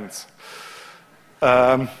depends.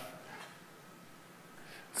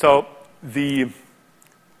 So the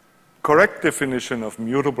correct definition of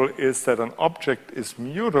mutable is that an object is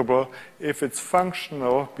mutable if its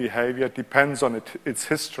functional behavior depends on its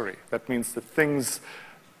history. That means the things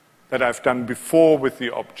that I've done before with the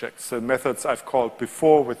objects, the methods I've called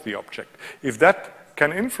before with the object. If that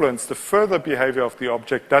can influence the further behavior of the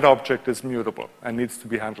object, that object is mutable and needs to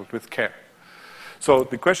be handled with care. So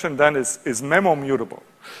the question then is memo mutable?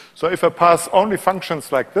 So if I pass only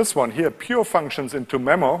functions like this one here, pure functions into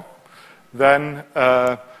memo, then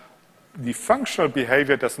the functional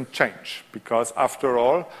behavior doesn't change, because after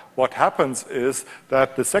all, what happens is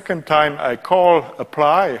that the second time I call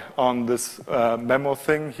apply on this memo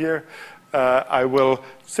thing here, I will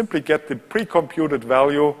simply get the pre-computed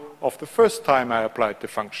value of the first time I applied the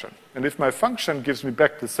function. And if my function gives me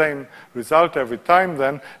back the same result every time,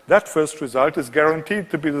 then that first result is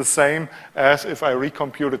guaranteed to be the same as if I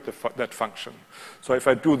recomputed that function. So if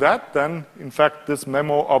I do that, then in fact this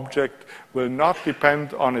memo object will not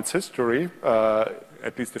depend on its history.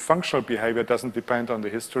 At least the functional behavior doesn't depend on the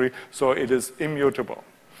history, so it is immutable.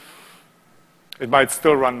 It might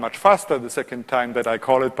still run much faster the second time that I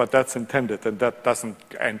call it, but that's intended, and that doesn't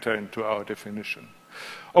enter into our definition.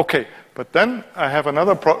 Okay, but then I have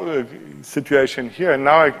another situation here, and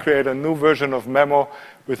now I create a new version of memo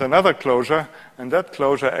with another closure, and that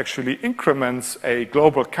closure actually increments a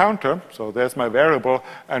global counter, so there's my variable,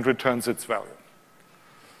 and returns its value.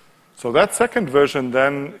 So that second version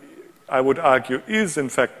then, I would argue, is in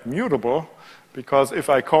fact mutable, because if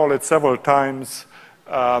I call it several times,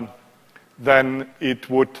 then it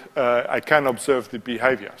would, I can observe the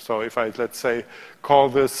behavior. So if I, let's say, call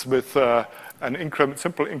this with an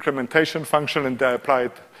simple incrementation function and I apply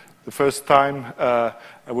it the first time, I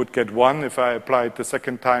would get 1. If I apply it the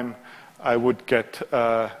second time, I would get,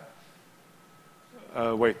 1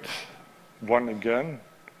 again.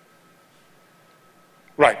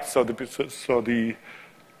 Right, so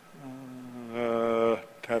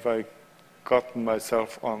have I gotten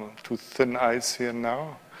myself on to thin ice here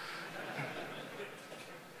now?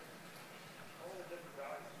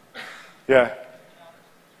 Yeah.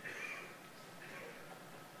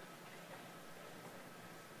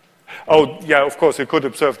 Oh, yeah, of course, you could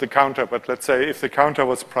observe the counter, but let's say if the counter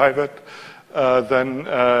was private, then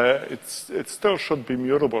it still should be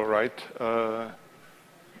mutable, right?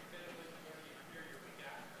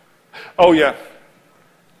 Oh, yeah.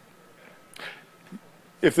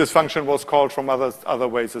 If this function was called from other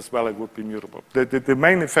ways as well, it would be mutable. The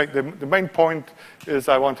main effect, the main point is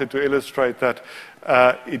I wanted to illustrate that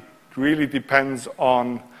it really depends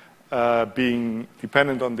on being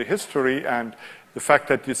dependent on the history, and the fact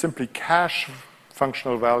that you simply cache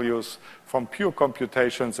functional values from pure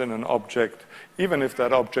computations in an object, even if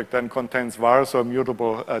that object then contains vars or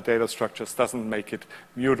mutable data structures, doesn't make it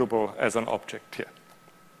mutable as an object here.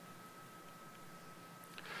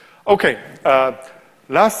 Okay,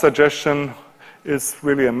 last suggestion is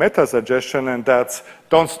really a meta suggestion, and that's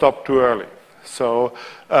don't stop too early. So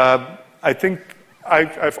I think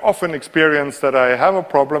I've often experienced that I have a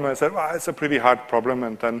problem, and I said, well, it's a pretty hard problem,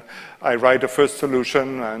 and then I write a first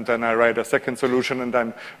solution, and then I write a second solution, and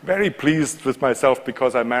I'm very pleased with myself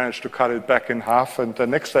because I managed to cut it back in half, and the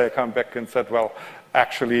next day I come back and said, well,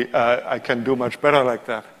 actually, I can do much better like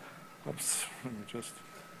that. Oops, let me just...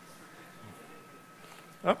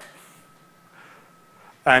 Oh.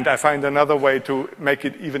 And I find another way to make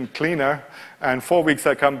it even cleaner. And 4 weeks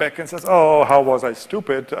I come back and says, oh, how was I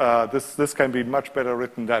stupid? This can be much better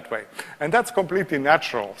written that way. And that's completely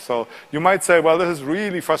natural. So you might say, well, this is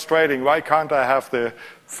really frustrating. Why can't I have the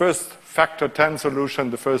first factor 10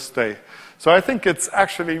 solution the first day? So I think it's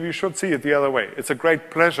actually, we should see it the other way. It's a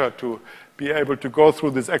great pleasure to be able to go through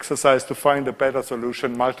this exercise to find a better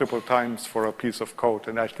solution multiple times for a piece of code.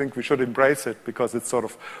 And I think we should embrace it because it's sort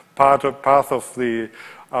of part of the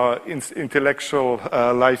intellectual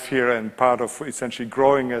life here and part of essentially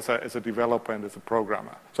growing as a developer and as a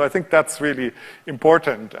programmer. So I think that's really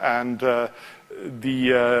important. And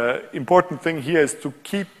the important thing here is to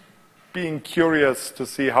keep being curious to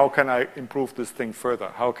see how can I improve this thing further?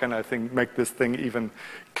 How can I make this thing even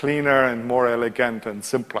cleaner and more elegant and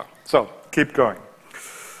simpler? So keep going.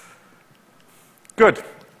 Good.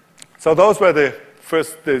 So those were the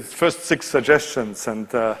first 6 suggestions, and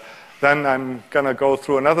then I'm going to go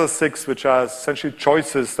through another 6, which are essentially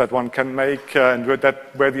choices that one can make, and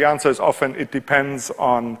where the answer is often it depends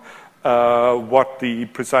on what the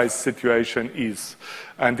precise situation is.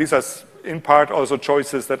 And these are in part also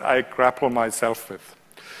choices that I grapple myself with.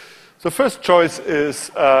 The first choice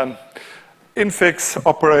is infix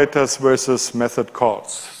operators versus method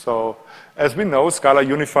calls. So as we know, Scala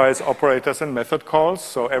unifies operators and method calls.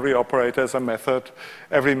 So every operator is a method.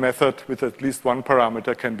 Every method with at least one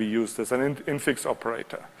parameter can be used as an infix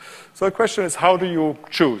operator. So the question is, how do you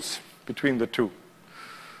choose between the two?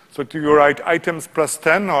 So do you write items plus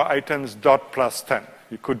 10 or items dot plus 10?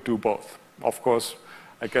 You could do both. Of course,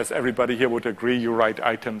 I guess everybody here would agree you write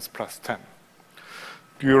items plus 10.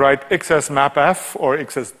 Do you write x as mapf or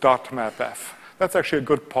x as dot mapf? That's actually a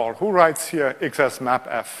good poll. Who writes here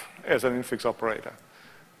XS_mapf as an infix operator?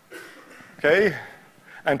 Okay.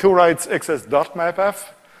 And who writes XS.mapf?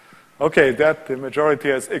 Okay, that the majority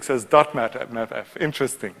has XS.mapf.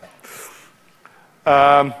 Interesting.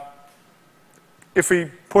 If we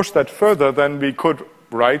push that further, then we could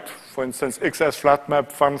write, for instance, XS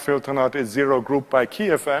flatmap fun filter not is 0 group by key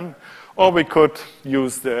fn, or we could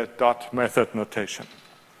use the dot method notation.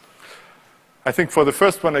 I think for the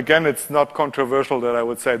first one, again, it's not controversial that I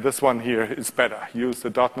would say this one here is better. Use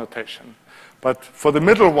the dot notation. But for the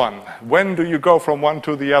middle one, when do you go from one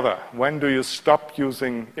to the other? When do you stop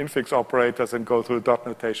using infix operators and go to the dot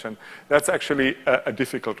notation? That's actually a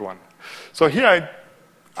difficult one. So here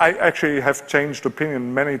I actually have changed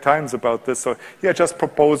opinion many times about this. So here, just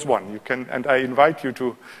propose one. You can, and I invite you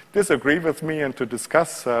to disagree with me and to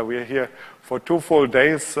discuss. We are here for 2 full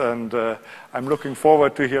days, and I'm looking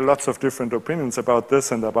forward to hear lots of different opinions about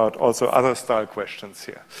this and about also other style questions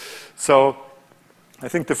here. So I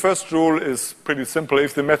think the first rule is pretty simple.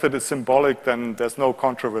 If the method is symbolic, then there's no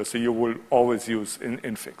controversy. You will always use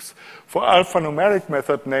infix. For alphanumeric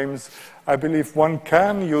method names, I believe one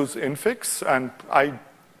can use infix, and I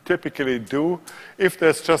typically do if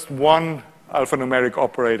there's just one alphanumeric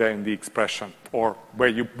operator in the expression, or where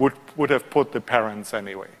you would have put the parents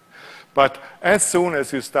anyway. But as soon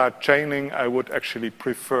as you start chaining, I would actually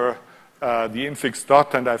prefer the infix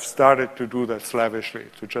dot, and I've started to do that slavishly,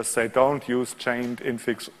 to just say don't use chained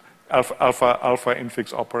infix, alpha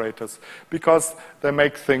infix operators, because they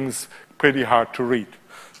make things pretty hard to read.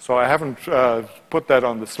 So I haven't put that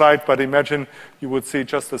on the slide, but imagine you would see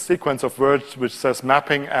just a sequence of words which says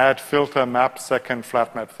mapping, add, filter, map, second,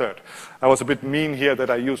 flat map, third. I was a bit mean here that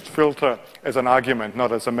I used filter as an argument,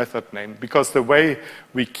 not as a method name, because the way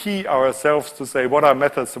we key ourselves to say what are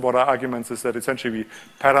methods, what are arguments, is that essentially we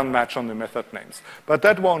pattern match on the method names. But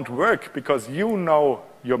that won't work because you know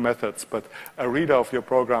your methods, but a reader of your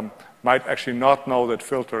program might actually not know that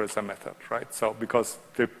filter is a method, right? So because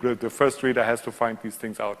the first reader has to find these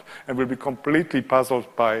things out and will be completely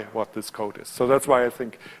puzzled by what this code is. So that's why I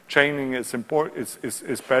think chaining is important,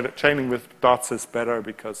 is better. Chaining with dots is better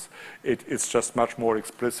because it's just much more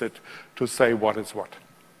explicit to say what is what.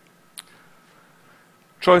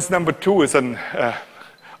 Choice number 2 is an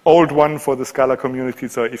old one for the Scala community.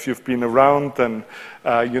 So if you've been around, then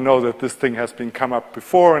you know that this thing has been come up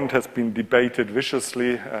before and has been debated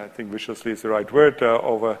viciously. I think viciously is the right word,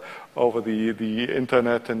 over the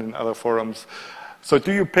internet and in other forums. So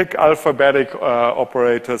do you pick alphabetic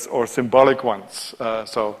operators or symbolic ones?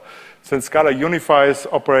 So since Scala unifies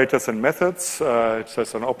operators and methods, it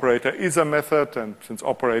says an operator is a method, and since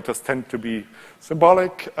operators tend to be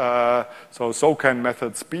symbolic, so can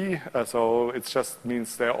methods be. So it just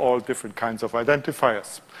means they're all different kinds of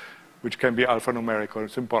identifiers, which can be alphanumeric or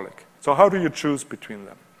symbolic. So how do you choose between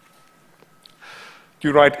them? Do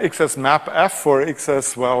you write XS_mapf or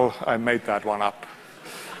XS, well, I made that one up.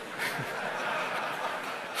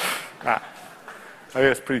 I think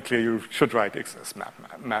it's pretty clear you should write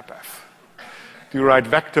XS_mapf. Do you write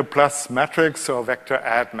vector plus matrix or vector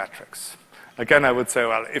add matrix? Again, I would say,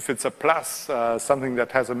 well, if it's a plus, something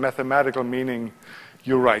that has a mathematical meaning,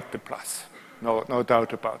 you write the plus. No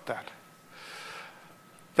doubt about that.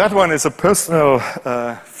 That one is a personal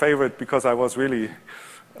favorite because I was really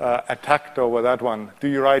attacked over that one. Do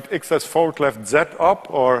you write XS fold left Z op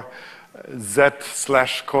or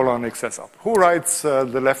Z/:XS op? Who writes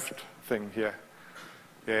the left thing here?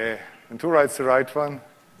 Yeah. And who writes the right one?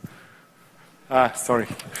 Sorry.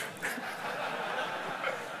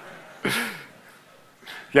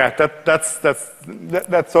 Yeah, that's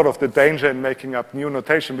sort of the danger in making up new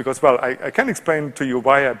notation because, well, I can explain to you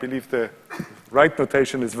why I believe the right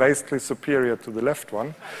notation is vastly superior to the left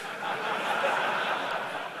one.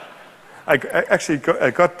 I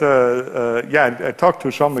talked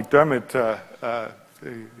to Sean McDermott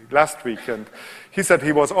last week, and he said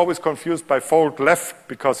he was always confused by fold left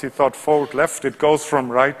because he thought fold left, it goes from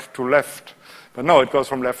right to left. But no, it goes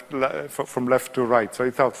from left to right. So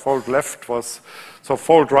he thought fold left was, so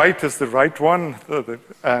fold right is the right one,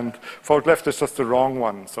 and fold left is just the wrong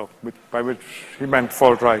one. So by which he meant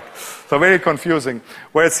fold right. So very confusing.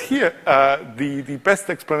 Whereas here, the best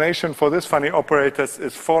explanation for this funny operator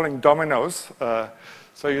is falling dominoes.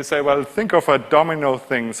 So you say, well, think of a domino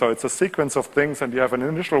thing. So it's a sequence of things, and you have an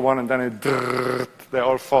initial one, and then they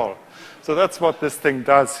all fall. So that's what this thing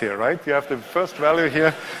does here, right? You have the first value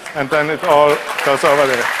here, and then it all goes over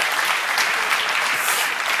there.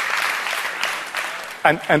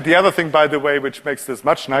 And the other thing, by the way, which makes this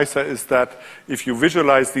much nicer is that if you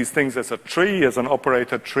visualize these things as a tree, as an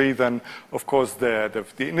operator tree, then, of course, the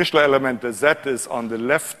initial element, the Z, is on the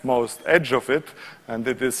leftmost edge of it, and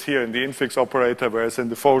it is here in the infix operator, whereas in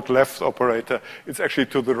the fold left operator, it's actually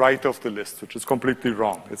to the right of the list, which is completely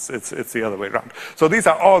wrong. It's the other way around. So these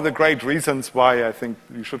are all the great reasons why I think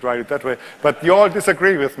you should write it that way. But you all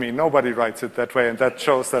disagree with me. Nobody writes it that way, and that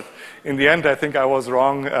shows that in the end, I think I was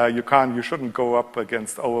wrong. You shouldn't go up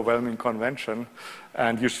against overwhelming convention,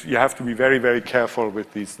 and you have to be very, very careful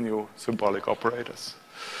with these new symbolic operators.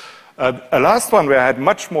 A last one where I had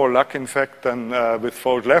much more luck, in fact, than with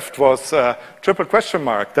fold left was triple question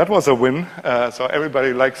mark. That was a win. So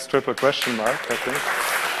everybody likes triple question mark, I think.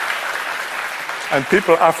 And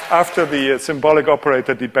people, after the symbolic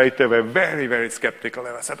operator debate, they were very, very skeptical.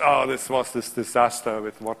 They said, oh, this was this disaster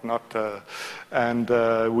with whatnot, and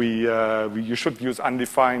you should use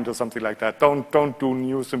undefined or something like that. Don't do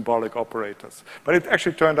new symbolic operators. But it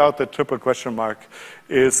actually turned out that triple question mark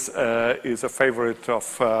is a favorite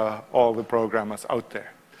of all the programmers out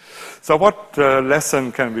there. So what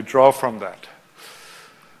lesson can we draw from that?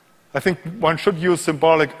 I think one should use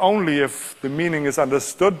symbolic only if the meaning is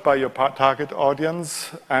understood by your target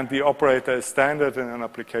audience and the operator is standard in an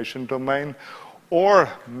application domain. Or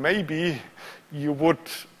maybe you would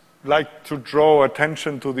like to draw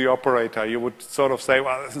attention to the operator. You would sort of say,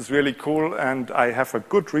 well, this is really cool, and I have a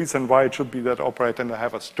good reason why it should be that operator, and I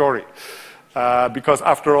have a story. Because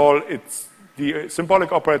after all, the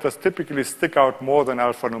symbolic operators typically stick out more than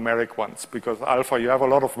alphanumeric ones, because alpha, you have a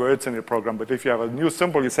lot of words in your program, but if you have a new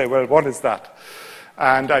symbol, you say, well, what is that?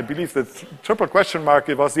 And I believe that triple question mark,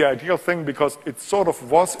 it was the ideal thing because it sort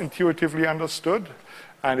of was intuitively understood,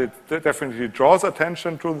 and it definitely draws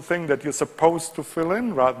attention to the thing that you're supposed to fill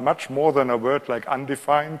in, much more than a word like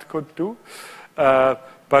undefined could do.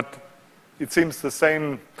 But it seems the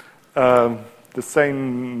same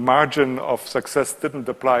margin of success didn't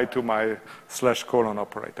apply to my /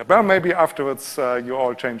 operator. Well, maybe afterwards you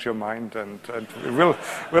all change your mind, and we'll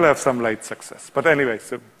have some late success. But anyway,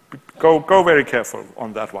 so go very careful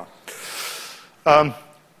on that one.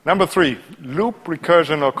 Number 3, loop,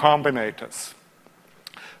 recursion, or combinators.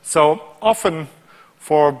 So often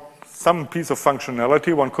for some piece of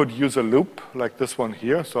functionality, one could use a loop like this one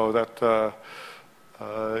here, so that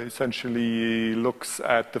essentially looks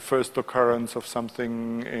at the first occurrence of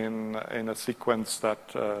something in a sequence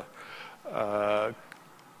that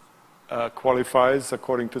qualifies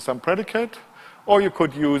according to some predicate. Or you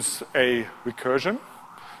could use a recursion.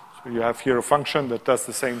 So you have here a function that does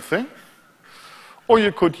the same thing. Or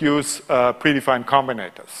you could use predefined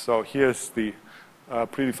combinators. So here's the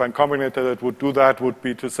predefined combinator that would do that, would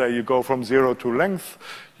be to say you go from 0 to length,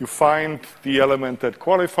 you find the element that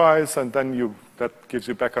qualifies, and then that gives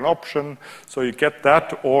you back an option. So you get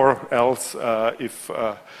that, or else if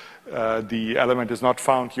the element is not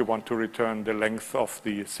found, you want to return the length of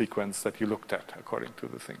the sequence that you looked at according to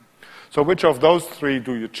the thing. So which of those 3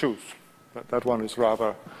 do you choose? That one is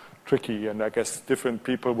rather tricky, and I guess different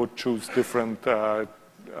people would choose different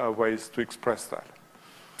ways to express that.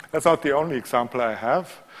 That's not the only example I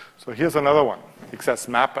have. So here's another one. Excess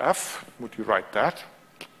map F. Would you write that?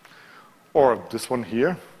 Or this one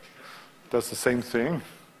here does the same thing.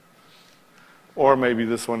 Or maybe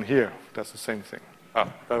this one here does the same thing.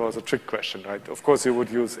 Oh, that was a trick question, right? Of course, you would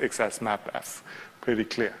use excess map F. Pretty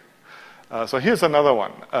clear. So here's another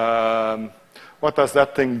one. What does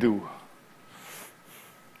that thing do?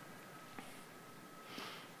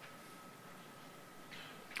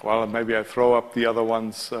 Well, maybe I throw up the other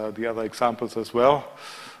ones, the other examples as well.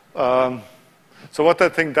 So what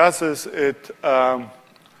that thing does is it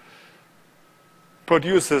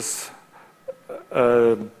produces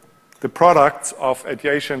the products of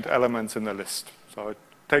adjacent elements in a list. So it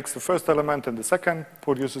takes the first element and the second,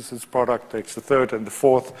 produces its product, takes the third and the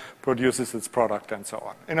fourth, produces its product, and so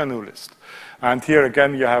on, in a new list. And here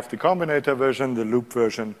again, you have the combinator version, the loop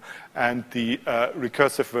version, and the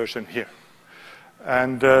recursive version here.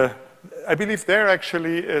 And I believe there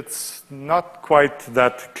actually it's not quite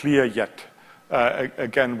that clear yet,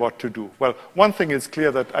 again, what to do. Well, one thing is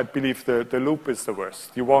clear, that I believe the loop is the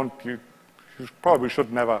worst. You probably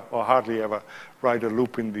should never or hardly ever write a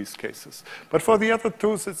loop in these cases. But for the other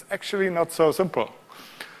tools, it's actually not so simple.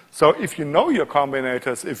 So if you know your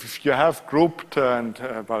combinators, if you have grouped, and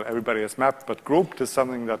well, everybody has mapped, but grouped is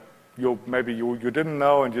something that maybe you didn't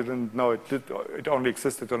know, and you didn't know it only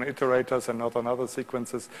existed on iterators and not on other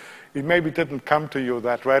sequences. It maybe didn't come to you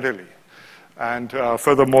that readily. And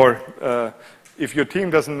furthermore, if your team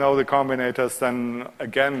doesn't know the combinators, then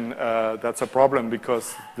again, that's a problem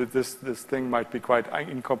because this thing might be quite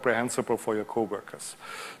incomprehensible for your coworkers.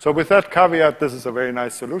 So with that caveat, this is a very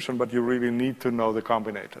nice solution, but you really need to know the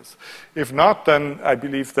combinators. If not, then I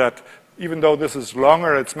believe that even though this is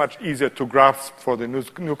longer, it's much easier to grasp for the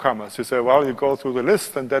newcomers. You say, well, you go through the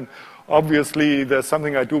list, and then obviously there's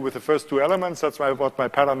something I do with the first two elements. That's what my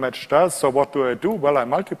pattern match does. So what do? Well, I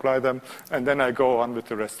multiply them, and then I go on with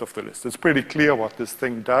the rest of the list. It's pretty clear what this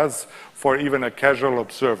thing does for even a casual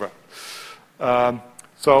observer.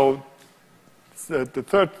 So the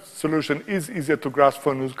third solution is easier to grasp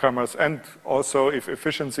for newcomers, and also if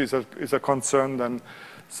efficiency is a concern, then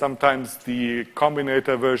sometimes the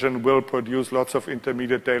combinator version will produce lots of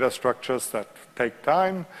intermediate data structures that take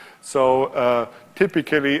time. So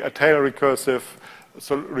typically, a tail recursive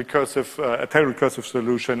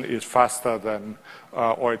solution is faster than,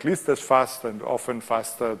 or at least as fast and often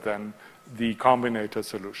faster than the combinator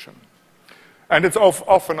solution. And it's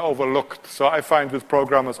often overlooked. So I find with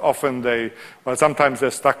programmers often sometimes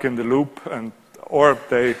they're stuck in the loop, or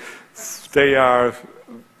they are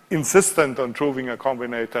insistent on proving a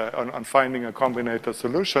combinator, on finding a combinator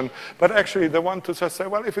solution, but actually they want to just say,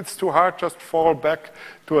 well, if it's too hard, just fall back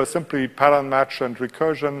to a simply pattern match and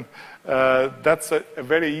recursion. That's a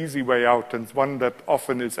very easy way out, and one that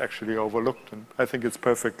often is actually overlooked, and I think it's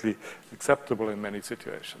perfectly acceptable in many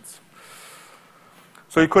situations.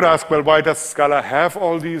 So you could ask, well, why does Scala have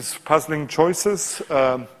all these puzzling choices?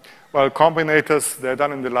 Well, combinators, they're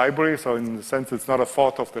done in the library, so in the sense it's not a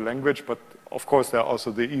fault of the language, but of course they're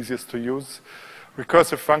also the easiest to use.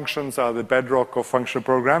 Recursive functions are the bedrock of functional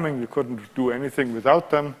programming. You couldn't do anything without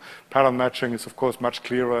them. Pattern matching is, of course, much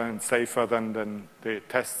clearer and safer than the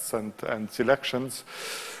tests and selections.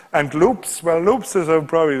 And loops, well, loops is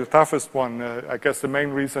probably the toughest one. I guess the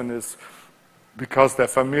main reason is because they're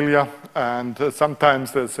familiar, and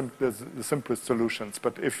sometimes they're the simplest solutions.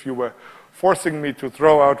 But if you were forcing me to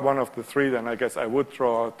throw out one of the three, then I guess I would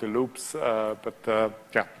throw out the loops. They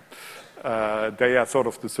are sort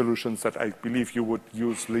of the solutions that I believe you would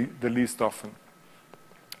use the least often.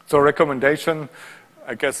 So recommendation,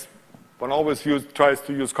 I guess one always tries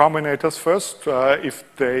to use combinators first. If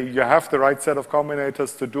you have the right set of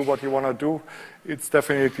combinators to do what you want to do, it's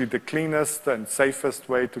definitely the cleanest and safest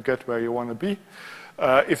way to get where you want to be.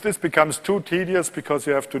 If this becomes too tedious because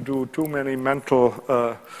you have to do too many mental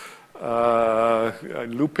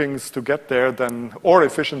loopings to get there, then, or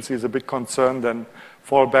efficiency is a big concern, then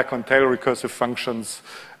fall back on tail recursive functions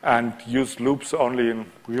and use loops only in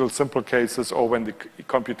real simple cases or when the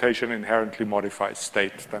computation inherently modifies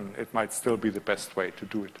state, then it might still be the best way to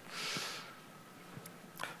do it.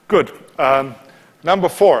 Good. Number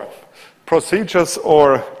 4, procedures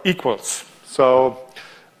or equals. So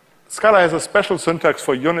Scala has a special syntax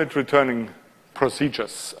for unit returning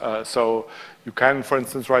procedures. So you can, for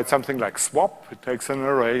instance, write something like swap. It takes an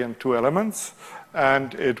array and 2 elements,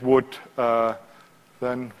 and it would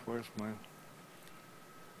then, where's mine?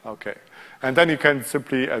 Okay. And then you can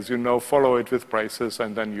simply, as you know, follow it with braces,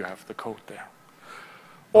 and then you have the code there.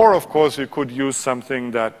 Or, of course, you could use something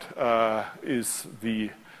that is the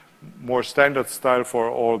more standard style for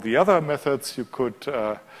all the other methods. You could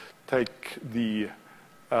take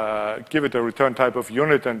give it a return type of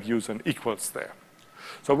unit and use an equals there.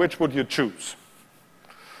 So which would you choose?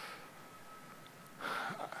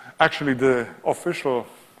 Actually, the official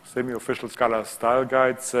semi-official Scala style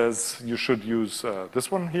guide says you should use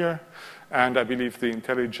this one here. And I believe the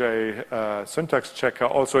IntelliJ syntax checker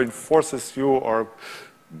also enforces you or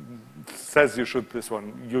says you should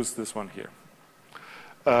use this one here.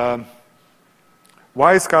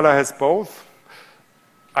 Why Scala has both?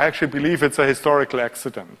 I actually believe it's a historical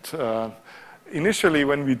accident. Initially,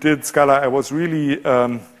 when we did Scala, I was really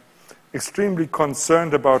extremely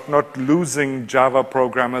concerned about not losing Java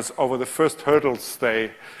programmers over the first hurdles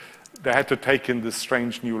they had to take in this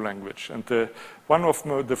strange new language. And one of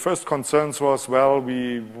the first concerns was, well,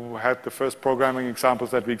 we had the first programming examples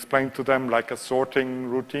that we explained to them, like a sorting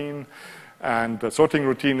routine. And the sorting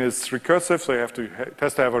routine is recursive, so you have to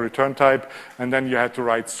have a return type, and then you had to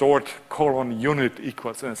write sort : unit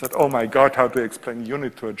equals. And I said, oh my God, how to explain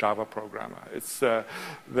unit to a Java programmer?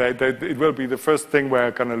 It will be the first thing where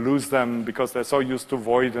I'm going to lose them because they're so used to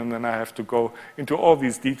void, and then I have to go into all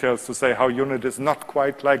these details to say how unit is not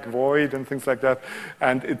quite like void and things like that.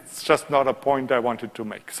 And it's just not a point I wanted to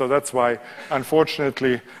make. So that's why,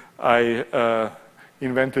 unfortunately, I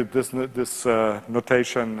invented this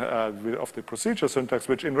notation of the procedure syntax,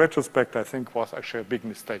 which in retrospect I think was actually a big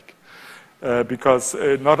mistake. Because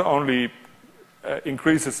not only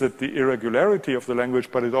increases the irregularity of the language,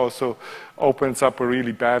 but it also opens up a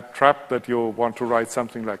really bad trap that you want to write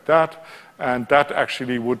something like that. And that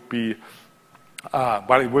actually would be,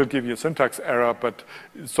 well, it will give you a syntax error, but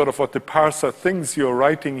sort of what the parser thinks you're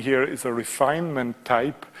writing here is a refinement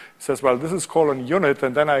type. It says, well, this is colon unit,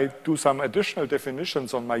 and then I do some additional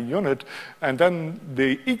definitions on my unit, and then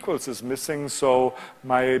the equals is missing, so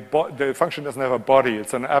the function doesn't have a body.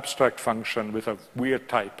 It's an abstract function with a weird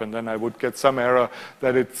type, and then I would get some error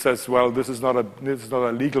that it says, well, this is not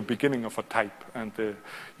a legal beginning of a type, and the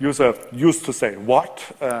user used to say,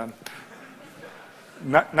 what?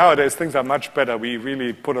 Nowadays, things are much better. We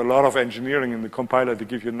really put a lot of engineering in the compiler to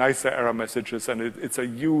give you nicer error messages, and it's a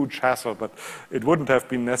huge hassle, but it wouldn't have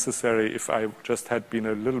been necessary if I just had been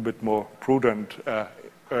a little bit more prudent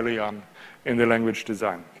early on in the language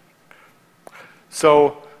design.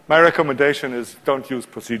 So my recommendation is don't use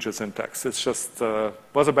procedure syntax. It's just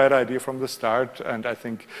was a bad idea from the start, and I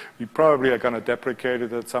think we probably are going to deprecate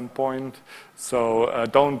it at some point. So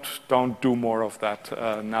don't do more of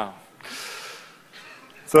that now.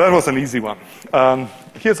 So that was an easy one.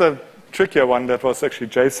 Here's a trickier one that was actually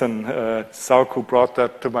Jason Sauk who brought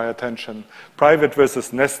that to my attention. Private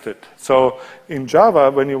versus nested. So in Java,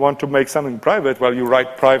 when you want to make something private, well, you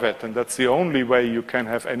write private, and that's the only way you can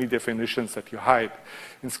have any definitions that you hide.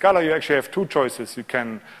 In Scala, you actually have two choices. You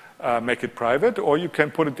can make it private, or you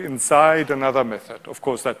can put it inside another method. Of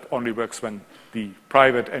course, that only works when the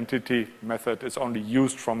private entity method is only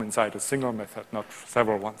used from inside a single method, not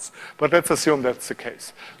several ones. But let's assume that's the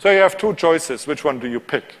case. So you have two choices. Which one do you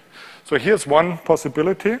pick? So here's one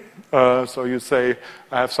possibility. So you say,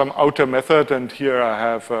 I have some outer method, and here I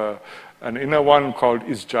have an inner one called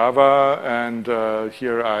isJava, and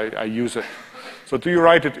here I use it. So do you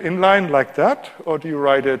write it inline like that, or do you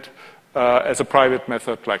write it as a private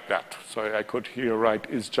method like that? So I could here write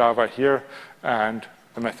isJava here and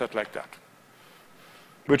a method like that.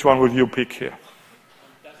 Which one would you pick here?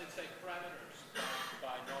 Does it say parameters by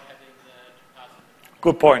not having to pass it?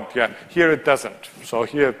 Good point, yeah. Here it doesn't. So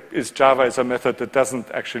here isJava is a method that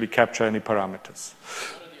doesn't actually capture any parameters. What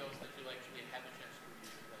are the odds that you'll actually have a chance to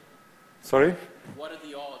use it later? Sorry? What are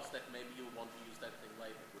the odds that maybe you'll want to use that thing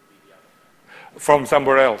later would be the other thing? From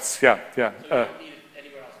somewhere else, yeah. So you don't need it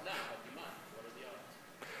anywhere else now, but you might. What are the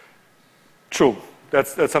odds? True.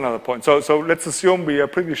 That's another point. So let's assume we are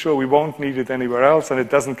pretty sure we won't need it anywhere else, and it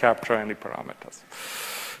doesn't capture any parameters.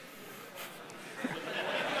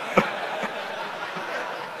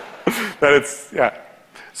 That it's, yeah.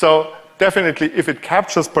 So definitely, if it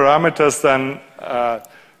captures parameters, then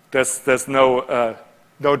there's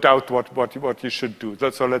no doubt what you should do.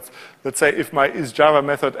 So let's say if my isJava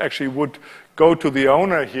method actually would go to the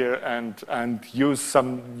owner here and use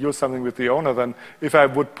something with the owner, then if I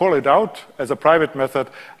would pull it out as a private method,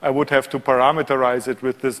 I would have to parameterize it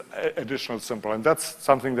with this additional symbol. And that's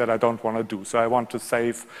something that I don't want to do. So I want to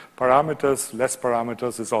save parameters. Less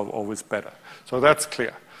parameters is always better. So that's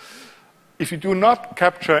clear. If you do not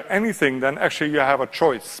capture anything, then actually you have a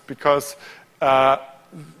choice, because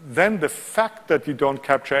then the fact that you don't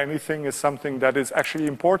capture anything is something that is actually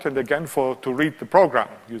important, again, to read the program.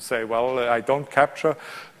 You say, well, I don't capture.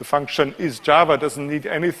 The function isJava doesn't need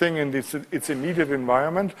anything in its immediate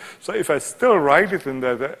environment. So if I still write it in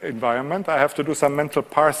the environment, I have to do some mental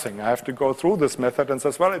parsing. I have to go through this method and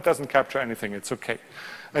says, well, it doesn't capture anything. It's OK.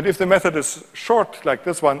 And if the method is short, like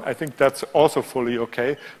this one, I think that's also fully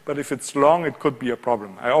OK. But if it's long, it could be a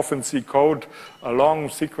problem. I often see code, a long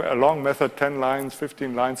method, 10 lines,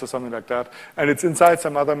 15 lines, or something like that, and it's inside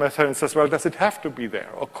some other method, and it says, well, does it have to be there?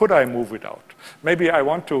 Or could I move it out? Maybe I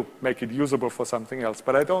want to make it usable for something else,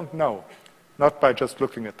 but I don't know, not by just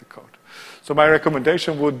looking at the code. So my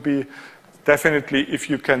recommendation would be definitely, if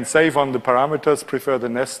you can save on the parameters, prefer the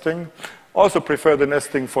nesting. Also prefer the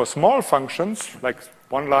nesting for small functions, like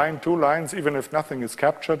 1 line, 2 lines, even if nothing is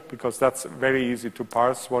captured, because that's very easy to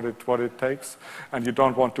parse what it takes. And you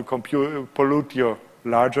don't want to pollute your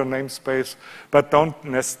larger namespace, but don't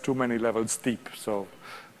nest too many levels deep. So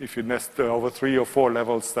if you nest over 3 or 4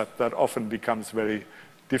 levels, that often becomes very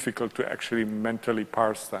difficult to actually mentally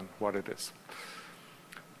parse then what it is.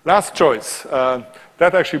 Last choice.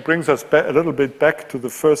 That actually brings us a little bit back to the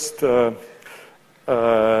first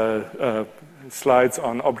slides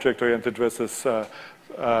on object-oriented versus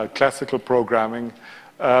classical programming.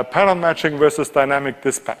 Pattern matching versus dynamic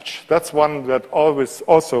dispatch. That's one that always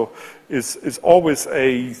also is always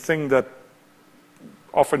a thing that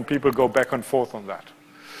often people go back and forth on that.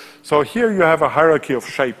 So here you have a hierarchy of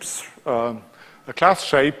shapes. A class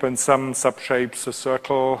shape and some subshapes, a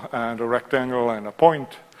circle and a rectangle and a point.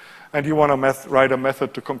 And you want to write a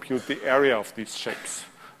method to compute the area of these shapes.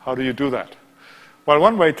 How do you do that? Well,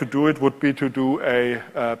 one way to do it would be to do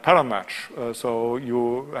a pattern match. So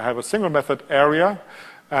you have a single method area,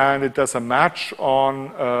 and it does a match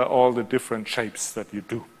on all the different shapes that you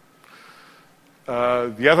do.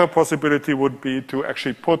 The other possibility would be to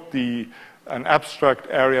actually put an abstract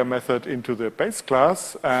area method into the base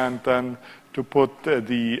class, and then to put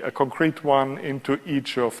a concrete one into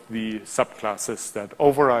each of the subclasses that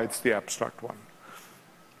overrides the abstract one.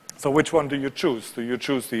 So which one do you choose? Do you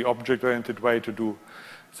choose the object-oriented way to do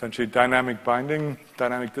essentially dynamic binding,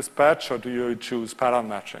 dynamic dispatch, or do you choose pattern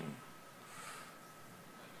matching?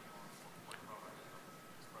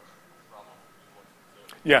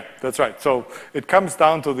 Yeah, that's right. So it comes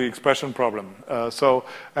down to the expression problem.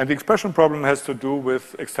 And the expression problem has to do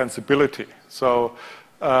with extensibility. So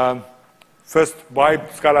first, why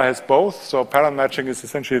Scala has both. So pattern matching is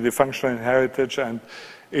essentially the functional heritage, and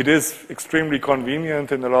it is extremely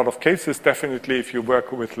convenient in a lot of cases, definitely if you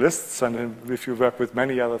work with lists and if you work with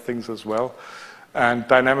many other things as well. And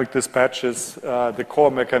dynamic dispatch is the core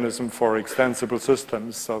mechanism for extensible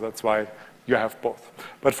systems, so that's why you have both.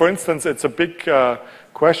 But for instance, it's a big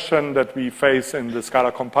question that we face in the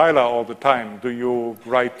Scala compiler all the time. Do you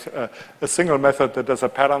write a single method that does a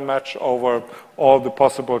pattern match over all the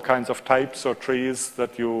possible kinds of types or trees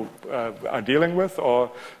that you are dealing with,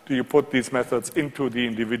 or do you put these methods into the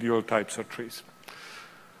individual types or trees?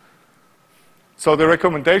 So the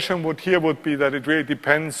recommendation would be that it really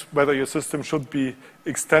depends whether your system should be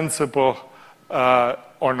extensible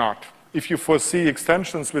or not. If you foresee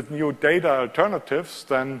extensions with new data alternatives,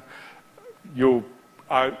 then you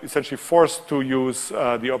are essentially forced to use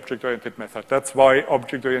the object-oriented method. That's why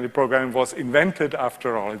object-oriented programming was invented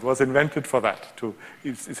after all. It was invented for that, to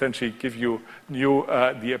essentially give you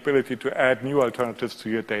the ability to add new alternatives to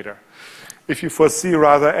your data. If you foresee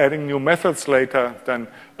rather adding new methods later, then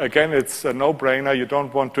again, it's a no-brainer. You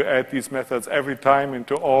don't want to add these methods every time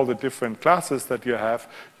into all the different classes that you have.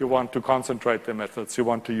 You want to concentrate the methods. You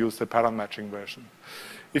want to use the pattern matching version.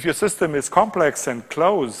 If your system is complex and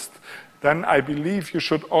closed, then I believe you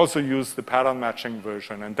should also use the pattern matching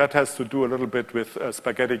version. And that has to do a little bit with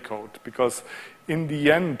spaghetti code, because in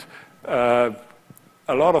the end,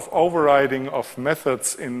 a lot of overriding of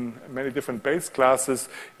methods in many different base classes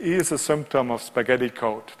is a symptom of spaghetti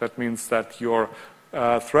code. That means that your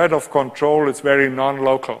thread of control is very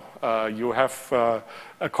non-local. You have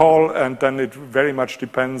a call, and then it very much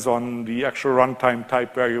depends on the actual runtime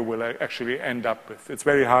type where you will actually end up with. It's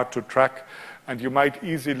very hard to track, and you might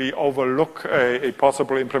easily overlook a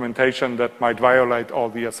possible implementation that might violate all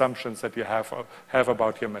the assumptions that you have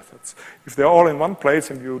about your methods. If they're all in one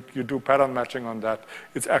place and you do pattern matching on that,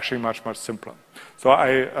 it's actually much, much simpler. So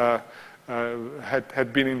I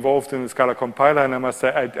had been involved in the Scala compiler, and I must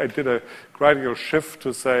say I did a gradual shift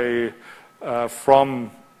to say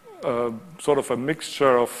from sort of a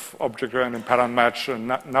mixture of object-oriented and pattern match, and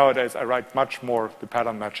nowadays I write much more the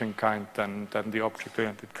pattern matching kind than the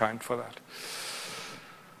object-oriented kind for that.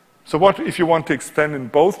 So what if you want to extend in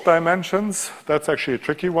both dimensions? That's actually a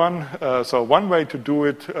tricky one. So one way to do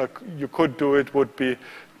it, you could do it, would be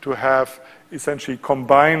to have essentially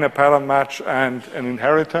combine a pattern match and an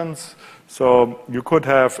inheritance. So you could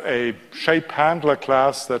have a shape handler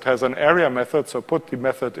class that has an area method, so put the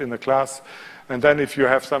method in the class, and then if you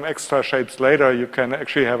have some extra shapes later, you can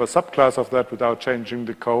actually have a subclass of that without changing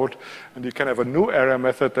the code. And you can have a new area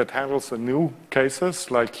method that handles the new cases,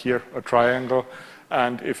 like here, a triangle.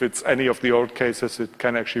 And if it's any of the old cases, it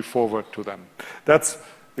can actually forward to them. That's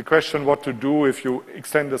the question what to do if you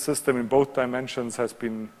extend the system in both dimensions has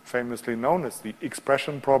been famously known as the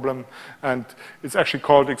expression problem. And it's actually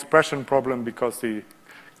called expression problem because the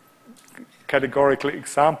categorical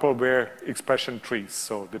example were expression trees.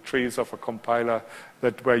 So the trees of a compiler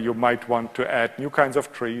where you might want to add new kinds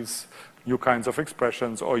of trees, new kinds of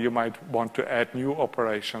expressions, or you might want to add new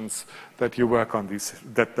operations that you work on these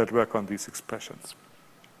that work on these expressions.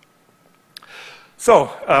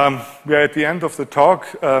 So we are at the end of the talk.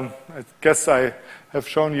 I guess I have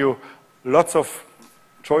shown you lots of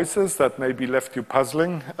choices that maybe left you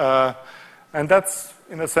puzzling, and that's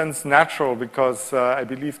in a sense natural because I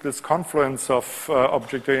believe this confluence of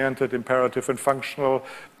object-oriented, imperative, and functional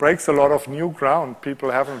breaks a lot of new ground.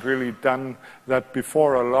 People haven't really done that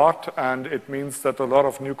before a lot, and it means that a lot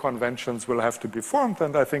of new conventions will have to be formed,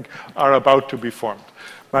 and I think are about to be formed.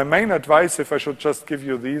 My main advice, if I should just give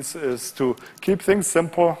you these, is to keep things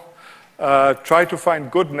simple. Try to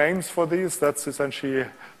find good names for these. That's essentially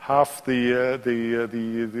half the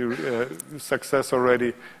success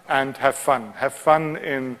already, and have fun. Have fun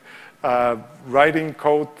in writing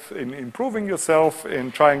code, in improving yourself,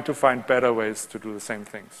 in trying to find better ways to do the same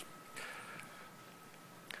things.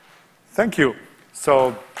 Thank you.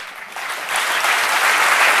 So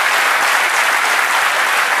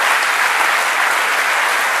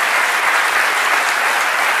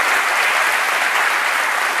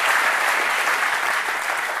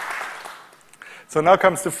now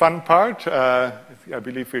comes the fun part. I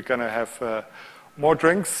believe we're going to have more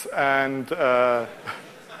drinks, and there's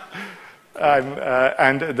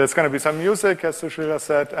going to be some music, as Sushila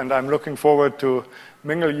said, and I'm looking forward to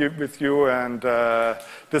mingle with you and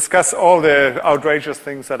discuss all the outrageous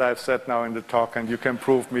things that I've said now in the talk, and you can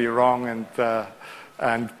prove me wrong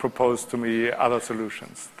and propose to me other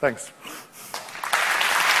solutions. Thanks.